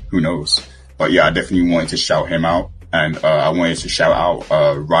who knows? But yeah, I definitely wanted to shout him out. And, I wanted to shout out,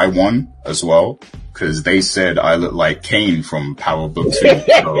 Raiwan as well. Cause they said I look like Kane from Power Book 2.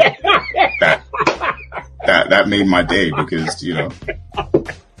 So that made my day because, you know,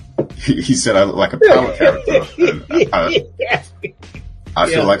 he said I look like a Power character. And I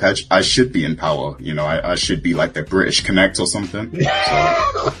feel like I should be in Power. You know, I should be like the British Connect or something.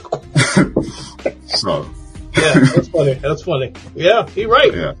 So. Yeah, that's funny. That's funny. Yeah, you're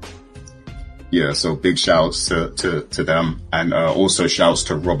right. Yeah. Yeah, so big shouts to them. And, also shouts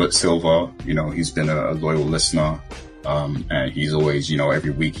to Robert Silva. You know, he's been a loyal listener. And he's always, you know,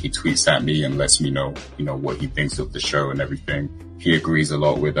 every week he tweets at me and lets me know, you know, what he thinks of the show and everything. He agrees a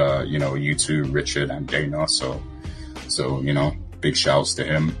lot with, you know, you two, Richard and Dana. So, you know, big shouts to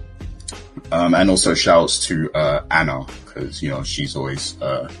him. And also shouts to, Anna, cause, you know, she's always,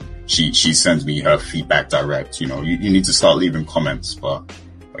 she sends me her feedback direct. You know, you need to start leaving comments, but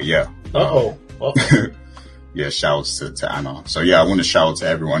yeah. Yeah, shouts to Anna. So yeah, I want to shout out to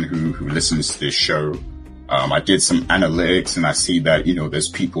everyone who listens to this show. I did some analytics and I see that, you know, there's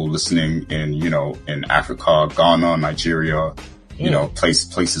people listening in, you know, in Africa, Ghana, Nigeria, you know,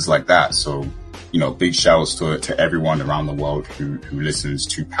 places like that. So, you know, big shouts to everyone around the world who listens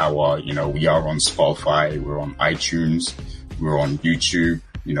to Power. You know, we are on Spotify, we're on iTunes, we're on YouTube,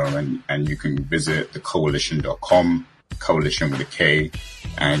 you know, and you can visit thecoalition.com, coalition with a K,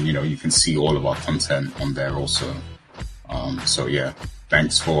 and, you know, you can see all of our content on there also. So yeah,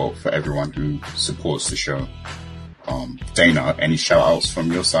 thanks for everyone who supports the show. Dana, any shout outs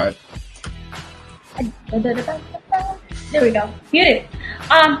from your side? There we go. Muted.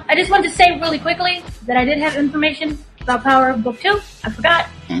 I just wanted to say really quickly that I did have information about Power Book 2. I forgot.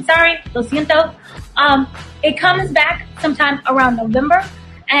 Sorry. Lo siento. It comes back sometime around November,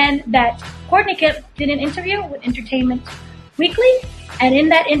 and that Courtney Kemp did an interview with Entertainment Weekly, and in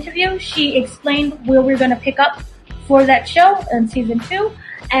that interview, she explained where we're going to pick up for that show in season 2,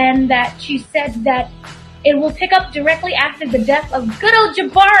 and that she said that it will pick up directly after the death of good old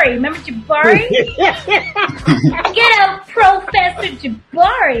Jabari. Remember Jabari? Get out, Professor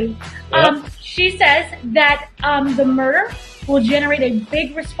Jabari. She says that the murder will generate a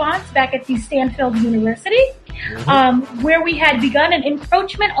big response back at the Stanford University, where we had begun an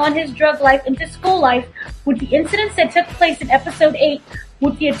encroachment on his drug life into school life with the incidents that took place in episode 8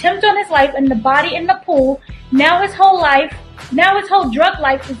 with the attempt on his life and the body in the pool. Now his whole drug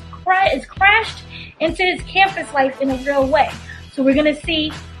life is crashed into his campus life in a real way. So we're going to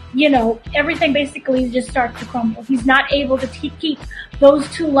see, you know, everything basically just starts to crumble. He's not able to keep those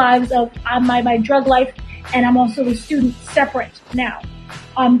two lives of my drug life and I'm also a student separate now.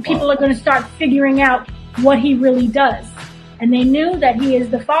 People are going to start figuring out what he really does. And they knew that he is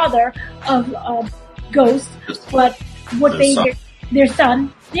the father of Ghost, but their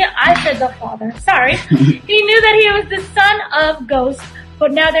son. Yeah, I said the father. Sorry. He knew that he was the son of Ghost,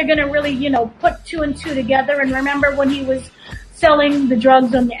 but now they're going to really, you know, put 2 and 2 together. And remember when he was selling the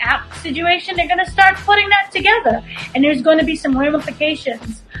drugs on the app situation, they're going to start putting that together. And there's going to be some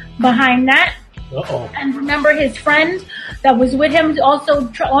ramifications behind that. And remember his friend that was with him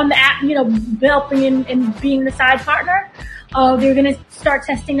also on the app, helping in being the side partner. They're going to start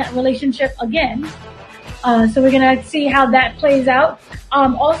testing that relationship again. So we're going to see how that plays out.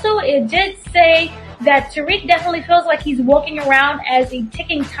 Also, it did say that Tariq definitely feels like he's walking around as a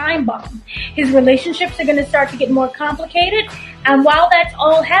ticking time bomb. His relationships are going to start to get more complicated. And while that's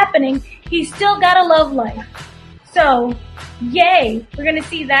all happening, he's still got a love life. So, yay. We're going to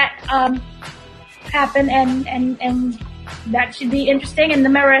see that happen, and that should be interesting. And the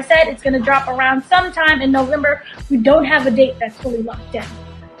Mirror said it's going to drop around sometime in November. We don't have a date that's fully locked in.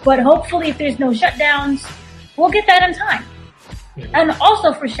 But hopefully, if there's no shutdowns, we'll get that in time. And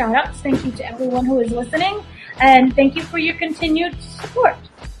also for shout outs, thank you to everyone who is listening, and thank you for your continued support.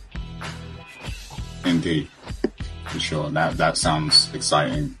 Indeed. For sure. That sounds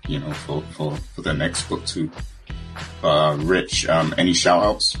exciting, for the next book too. Rich, any shout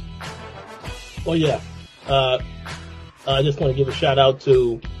outs? Well, yeah. I just want to give a shout out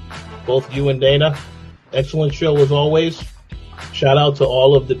to both you and Dana. Excellent show as always. Shout out to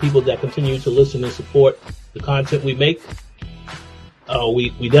all of the people that continue to listen and support the content we make.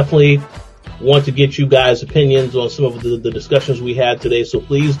 We definitely want to get you guys' opinions on some of the discussions we had today, so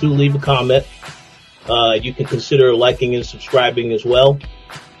please do leave a comment. You can consider liking and subscribing as well,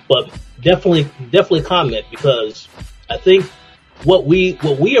 but definitely comment, because I think what we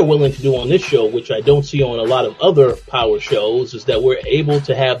are willing to do on this show, which I don't see on a lot of other power shows, is that we're able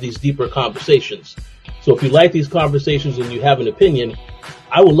to have these deeper conversations. So if you like these conversations and you have an opinion,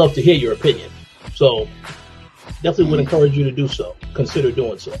 I would love to hear your opinion. So definitely would encourage you to do so. Consider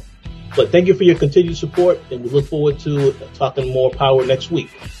doing so. But thank you for your continued support, and we look forward to talking more power next week.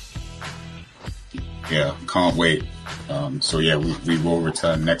 Yeah, can't wait. So yeah, we will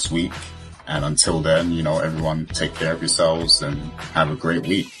return next week. And until then, everyone take care of yourselves and have a great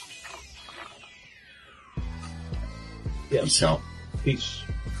week. Yeah. Peace out. Peace.